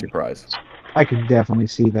not be surprised. I could definitely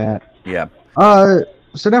see that. Yeah.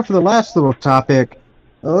 So now for the last little topic,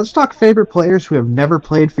 let's talk favorite players who have never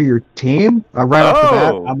played for your team. Right off the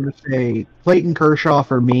bat, I'm going to say Clayton Kershaw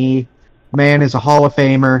for me. Man is a Hall of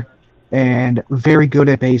Famer and very good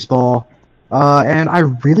at baseball. And I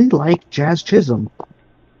really like Jazz Chisholm.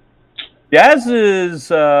 Jazz is,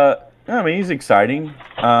 he's exciting.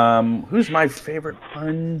 Who's my favorite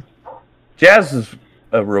one? Jazz is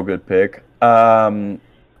a real good pick. I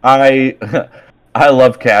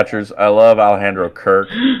love catchers. I love Alejandro Kirk.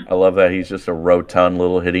 I love that he's just a rotund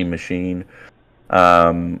little hitting machine.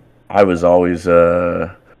 I was always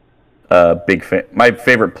a big fan. My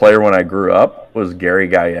favorite player when I grew up was Gary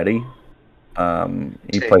Gaetti.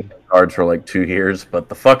 He played the Cards for 2 years, but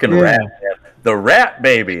the fucking rat, the rat,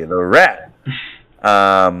 baby, the rat.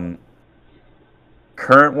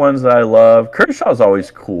 Current ones that I love, Kershaw's always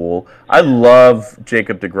cool. I love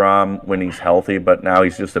Jacob deGrom when he's healthy, but now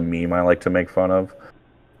he's just a meme I like to make fun of.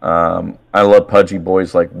 I love pudgy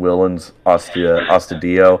boys like Willens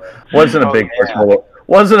Ostadio.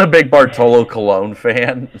 Wasn't a big Bartolo Colon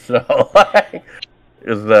fan, so like,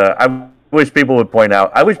 I wish people would point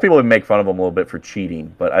out. I wish people would make fun of him a little bit for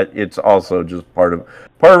cheating, but it's also just part of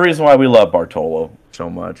the reason why we love Bartolo so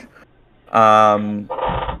much.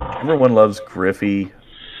 Everyone loves Griffey.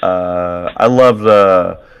 I love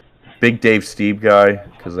the Big Dave Steve guy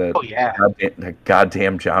because that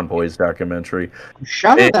goddamn John Boys documentary.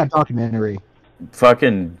 Shout out that documentary.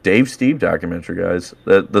 Fucking Dave Steve documentary, guys.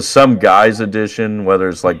 The Some Guys edition, whether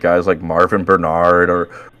it's like guys like Marvin Bernard or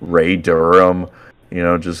Ray Durham,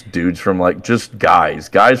 just dudes from just guys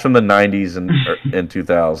from the 90s and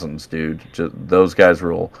 2000s, dude. Just, those guys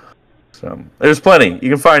rule. So there's plenty. You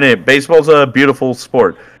can find it. Baseball's a beautiful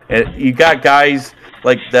sport, and you got guys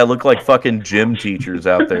that look like fucking gym teachers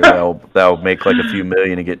out there that'll make like a few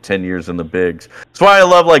million and get 10 years in the bigs. That's why I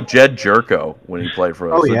love Jed Jerko when he played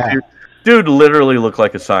for us. Oh yeah. Dude literally looked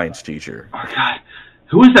like a science teacher. Oh God,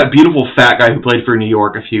 who was that beautiful fat guy who played for New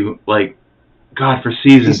York for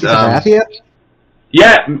seasons? Yes,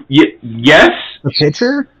 the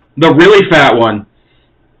pitcher, the really fat one.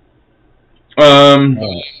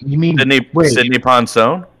 You mean Sidney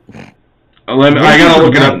Ponson? I gotta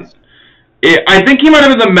look it up. I think he might have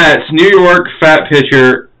been the Mets. New York fat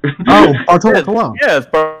pitcher. Oh, Bartolo Colon. Yeah, it's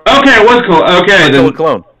okay, it was cool. Okay, Bartolo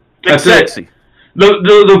Colon. That's sexy. It.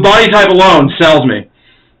 The body type alone sells me.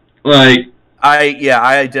 I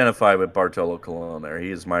identify with Bartolo Colon there.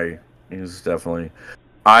 He's definitely.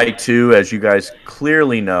 I too, as you guys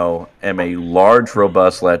clearly know, am a large,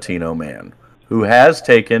 robust Latino man who has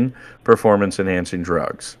taken performance-enhancing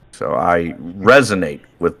drugs. So I resonate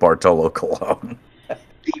with Bartolo Colon.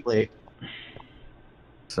 Deeply.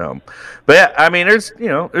 So, but yeah, I mean, there's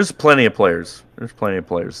plenty of players. There's plenty of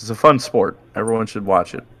players. It's a fun sport. Everyone should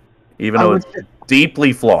watch it, even though it's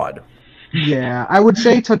deeply flawed. Yeah, I would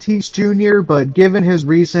say Tatis Jr., but given his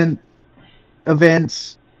recent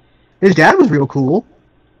events, his dad was real cool.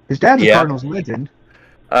 His dad's a Cardinals legend.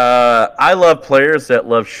 I love players that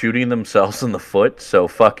love shooting themselves in the foot. So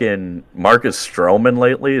fucking Marcus Stroman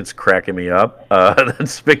lately, it's cracking me up.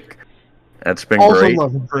 That's been also great.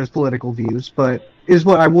 love him for his political views, but is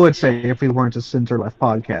what I would say if we weren't a center-left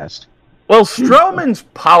podcast. Well, Stroman's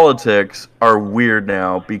politics are weird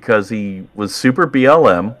now because he was super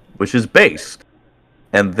BLM, which is based,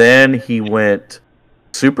 and then he went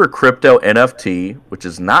super crypto NFT, which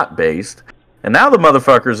is not based. And now the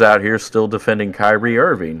motherfucker's out here still defending Kyrie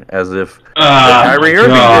Irving as if Kyrie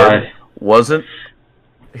Irving wasn't,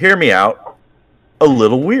 hear me out, a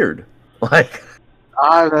little weird. That's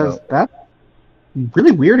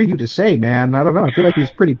really weird of you to say, man. I don't know. I feel like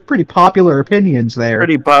he's pretty popular opinions there.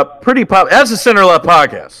 Pretty pop. As a center left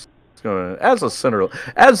podcast, as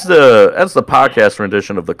the podcast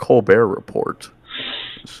rendition of the Colbert Report.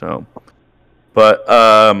 So,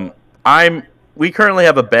 but we currently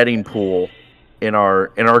have a betting pool in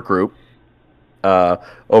our group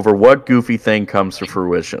over what goofy thing comes to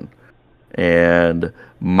fruition, and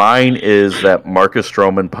mine is that Marcus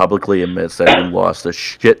Stroman publicly admits that he lost a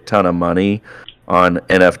shit ton of money on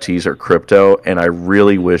NFTs or crypto, and I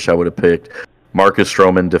really wish I would have picked Marcus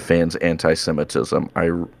Stroman defends anti-Semitism.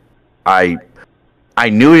 I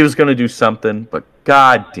knew he was going to do something, but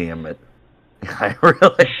god damn it, I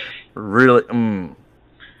really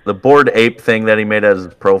the Bored Ape thing that he made as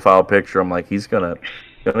his profile picture, I'm like, he's gonna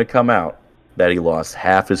come out that he lost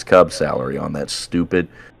half his Cubs salary on that stupid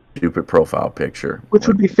profile picture, which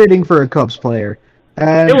would be fitting for a Cubs player.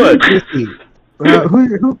 It would.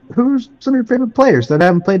 Who's some of your favorite players that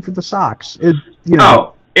haven't played for the Sox? It's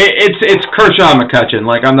Kershaw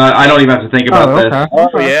McCutcheon. I don't even have to think about this.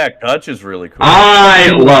 Oh yeah, Kutch is really cool. I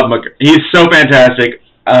love McCutcheon. He's so fantastic.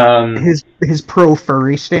 His pro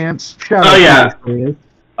furry stance.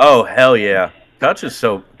 Oh hell yeah, Kutch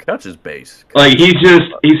is base.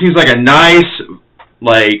 He seems like a nice,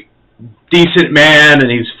 decent man, and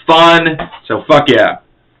he's fun. So fuck yeah.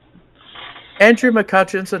 Andrew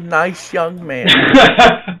McCutcheon's a nice young man.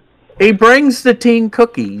 He brings the team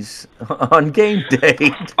cookies on game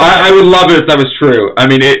day. I would love it if that was true. I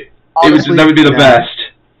mean, that would be the best.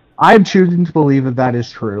 I'm choosing to believe that is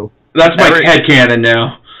true. That's my headcanon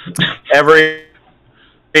now.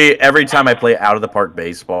 Every time I play out of the park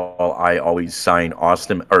baseball, I always sign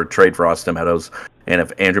Austin or trade for Austin Meadows. And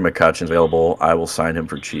if Andrew McCutcheon's available, I will sign him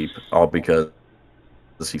for cheap. All because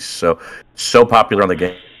he's so popular on the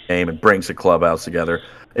game and brings the clubhouse together.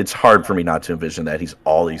 It's hard for me not to envision that he's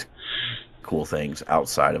all these cool things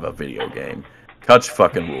outside of a video game. Kutch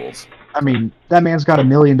fucking rules. I mean, that man's got $1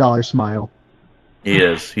 million smile. He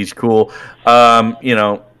is. He's cool.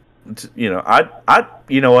 you know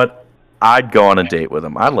what? I'd go on a date with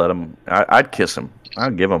him. I'd let him. I'd kiss him.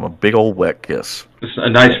 I'd give him a big old wet kiss. Just a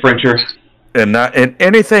nice Frencher. And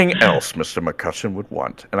anything else Mr. McCutcheon would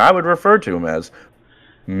want, and I would refer to him as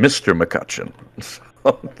Mr. McCutcheon. It's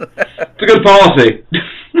a good policy.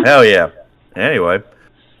 Hell yeah. Anyway,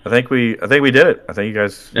 I think we did it. I think you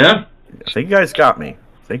guys. Yeah. I think you guys got me.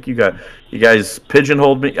 I think you guys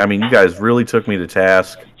pigeonholed me. I mean, you guys really took me to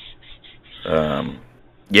task.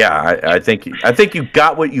 Yeah, I think you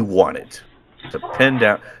got what you wanted, to pin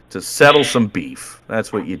down, to settle some beef.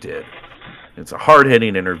 That's what you did. It's a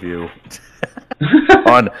hard-hitting interview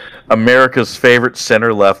on America's favorite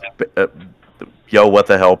center-left Yo What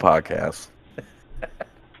the Hell podcast.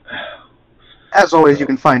 As always, you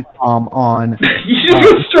can find Tom on. You just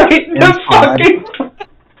go straight into fucking.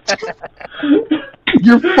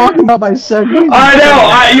 You're fucking up my segues. I know.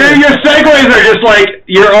 Your segues are just like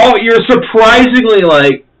you're surprisingly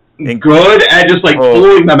like good at just like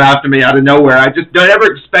pulling them after me out of nowhere. I just don't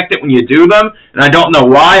ever expect it when you do them, and I don't know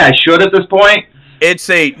why. I should at this point. It's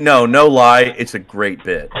no lie. It's a great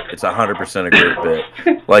bit. It's 100% a great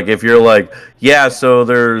bit. Like if you're like, yeah, so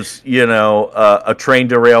there's a train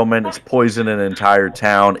derailment. It's poisoning an entire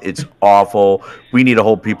town. It's awful. We need to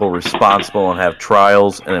hold people responsible and have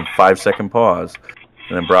trials. And then 5-second pause,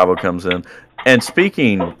 and then Bravo comes in. And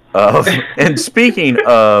speaking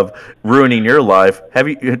of ruining your life, have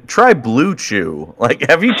you tried Blue Chew? Like,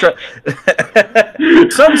 have you tried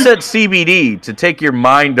Sunset CBD to take your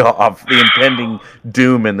mind off the impending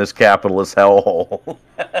doom in this capitalist hellhole?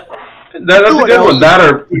 That's a good one. That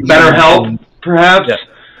or BetterHelp, perhaps. Yeah.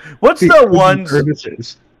 What's the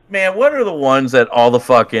ones? Man, what are the ones that all the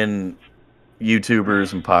fucking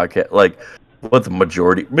YouTubers and podcast like? What the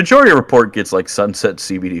majority report gets like Sunset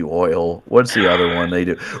CBD oil. What's the other one they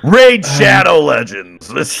do? Raid Shadow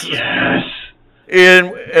Legends. Yes.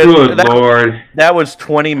 Good Lord. That was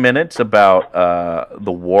 20 minutes about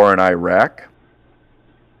the war in Iraq.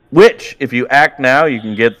 Which, if you act now, you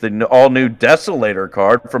can get the all new Desolator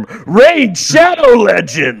card from Raid Shadow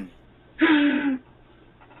Legend. It's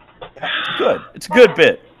good. It's a good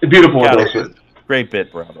bit. Beautiful. Great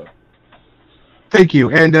bit, Bravo. Thank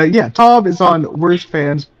you. And Tom is on the Worst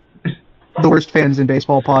Fans in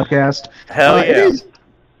Baseball podcast. Hell yeah.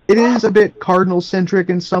 It is a bit Cardinal-centric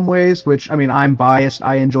in some ways, which, I mean, I'm biased.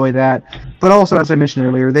 I enjoy that. But also, as I mentioned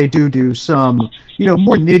earlier, they do some,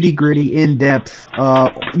 more nitty-gritty, in-depth,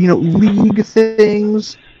 league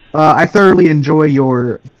things. I thoroughly enjoy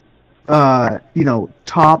your,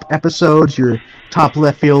 top episodes, your top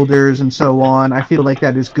left fielders, and so on. I feel like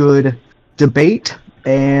that is good debate.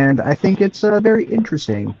 And I think it's very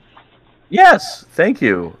interesting. Yes, thank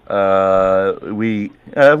you. We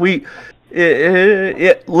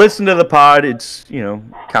listen to the pod. It's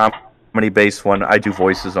comedy based one. I do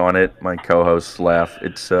voices on it. My co-hosts laugh.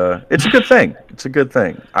 It's a good thing. It's a good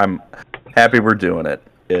thing. I'm happy we're doing it.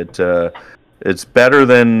 It's better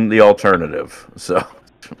than the alternative. So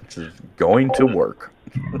it's going to work.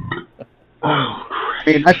 I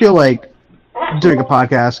mean, I feel like doing a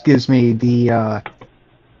podcast gives me the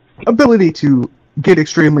ability to get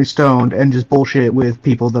extremely stoned and just bullshit with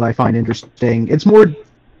people that I find interesting.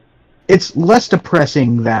 It's less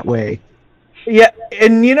depressing that way. Yeah,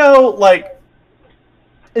 and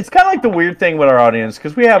it's kind of like the weird thing with our audience,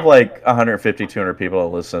 because we have like 150, 200 people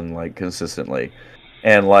that listen like consistently,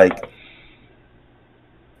 and like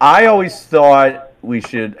I always thought we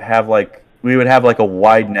would have like a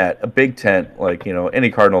wide net, a big tent, like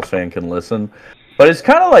any Cardinals fan can listen, but it's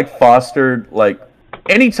kind of like fostered like.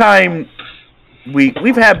 Anytime we've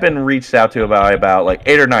been reached out to about like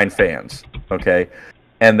 8 or 9 fans, okay,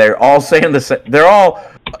 and they're all saying the same. They're all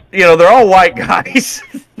white guys.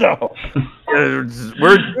 So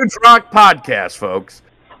we're a Dudes Rock podcast, folks.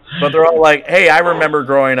 But they're all like, "Hey, I remember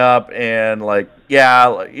growing up, and like,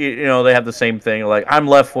 yeah, they have the same thing. Like, I'm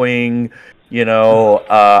left wing.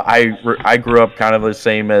 I grew up kind of the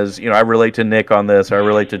same as I relate to Nick on this. I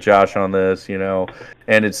relate to Josh on this.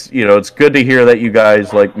 And it's good to hear that you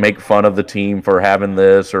guys like make fun of the team for having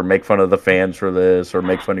this, or make fun of the fans for this, or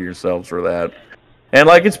make fun of yourselves for that. And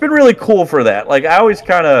like it's been really cool for that. Like I always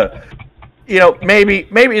kind of, maybe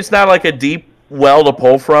it's not like a deep well to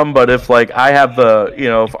pull from, but if like I have the,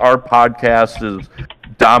 if our podcast is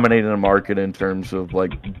dominating the market in terms of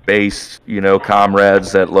like base,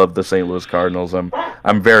 comrades that love the St. Louis Cardinals, I'm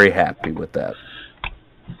very happy with that.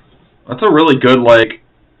 That's a really good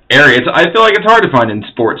area. I feel like it's hard to find in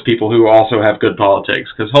sports people who also have good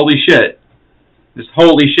politics, because holy shit,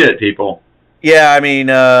 people. Yeah, I mean,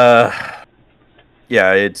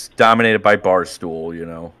 it's dominated by Barstool.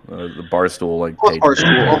 The Barstool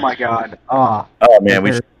Barstool. Oh my god. Oh man,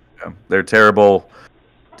 They're terrible.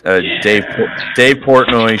 Dave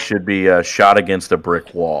Portnoy should be shot against a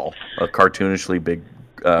brick wall, a cartoonishly big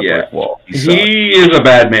brick wall. He is a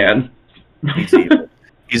bad man. He's evil.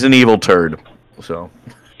 He's an evil turd. So.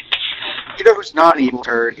 You know who's not an evil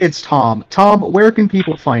turd? It's Tom. Tom, where can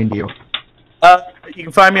people find you? You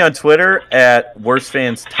can find me on Twitter at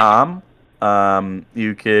WorstFansTom.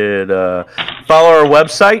 You could follow our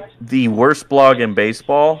website, The Worst Blog in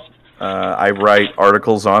Baseball. I write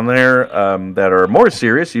articles on there that are more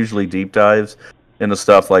serious, usually deep dives into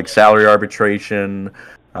stuff like salary arbitration.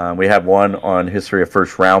 We have one on history of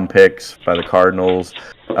first round picks by the Cardinals.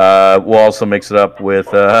 We'll also mix it up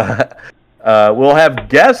with we'll have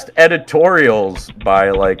guest editorials by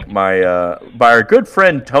our good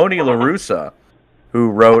friend Tony La Russa, who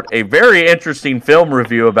wrote a very interesting film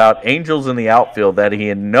review about Angels in the Outfield that he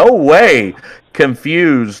in no way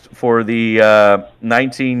confused for the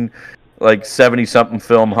 70-something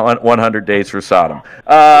film 100 Days for Sodom.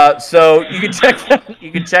 So you can check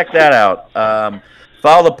that out.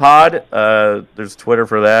 Follow the pod. There's Twitter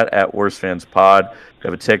for that at WorstFansPod. We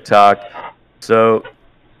have a TikTok. So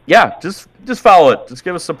yeah, just follow it. Just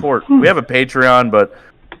give us support. We have a Patreon, but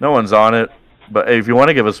no one's on it. But if you want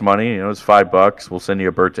to give us money, it's $5. We'll send you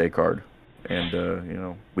a birthday card,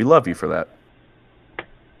 and we love you for that.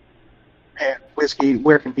 And Whiskey,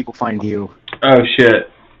 where can people find you? Oh shit!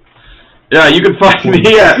 Yeah, you can find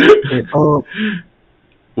me at.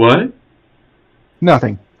 What?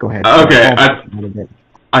 Nothing. Go ahead. Okay,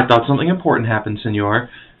 I thought something important happened, Senor.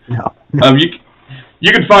 No.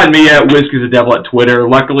 You can find me at Whiskey's the Devil at Twitter.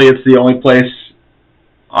 Luckily, it's the only place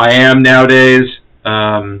I am nowadays.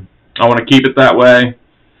 I want to keep it that way.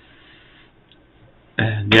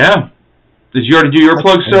 And yeah. Did you already do your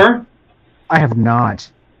plug, sir? I have not.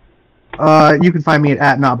 You can find me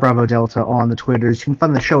at Not Bravo Delta on the Twitters. You can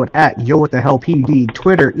find the show at YoWhatTheHellPD.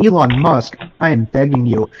 Twitter, Elon Musk. I am begging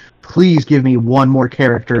you, please give me one more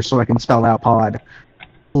character so I can spell out pod.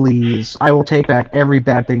 Please. I will take back every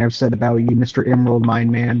bad thing I've said about you, Mr. Emerald Mine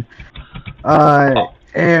Man.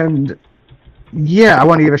 And yeah, I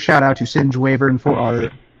want to give a shout out to Singe Wavern for our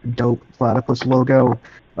dope platypus logo.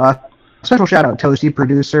 Special shout out Toasty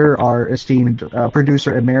Producer, our esteemed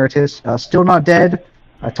producer emeritus. Still not dead.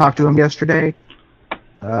 I talked to him yesterday.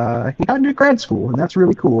 He got into grad school, and that's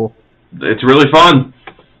really cool. It's really fun.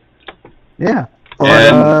 Yeah.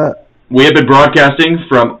 And we have been broadcasting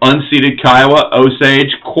from unceded Kiowa,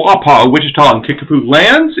 Osage, Quapaw, Wichita, and Kickapoo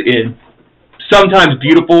lands in sometimes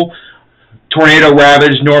beautiful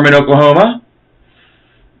tornado-ravaged Norman, Oklahoma.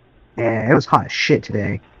 Yeah, it was hot as shit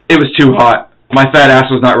today. It was too hot. My fat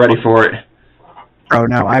ass was not ready for it. Oh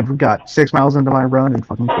no, I've got 6 miles into my run and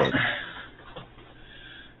fucking quit.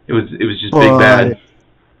 It was just big bad.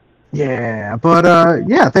 Yeah, but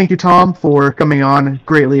yeah, thank you, Tom, for coming on.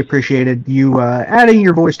 Greatly appreciated you adding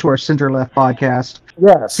your voice to our Center Left podcast.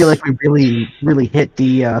 Yes. I feel like we really hit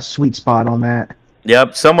the sweet spot on that.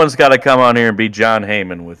 Yep, someone's got to come on here and be John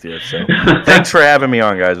Heyman with you. So thanks for having me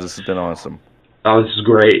on, guys. This has been awesome. Oh, this is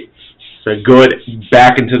great. So good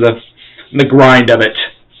back into the grind of it.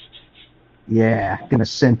 Yeah, gonna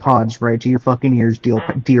send pods right to your fucking ears, dear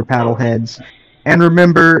paddleheads. And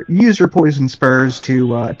remember, use your poison spurs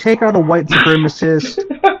to take out a white supremacist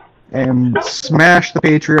and smash the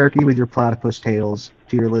patriarchy with your platypus tails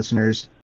to your listeners.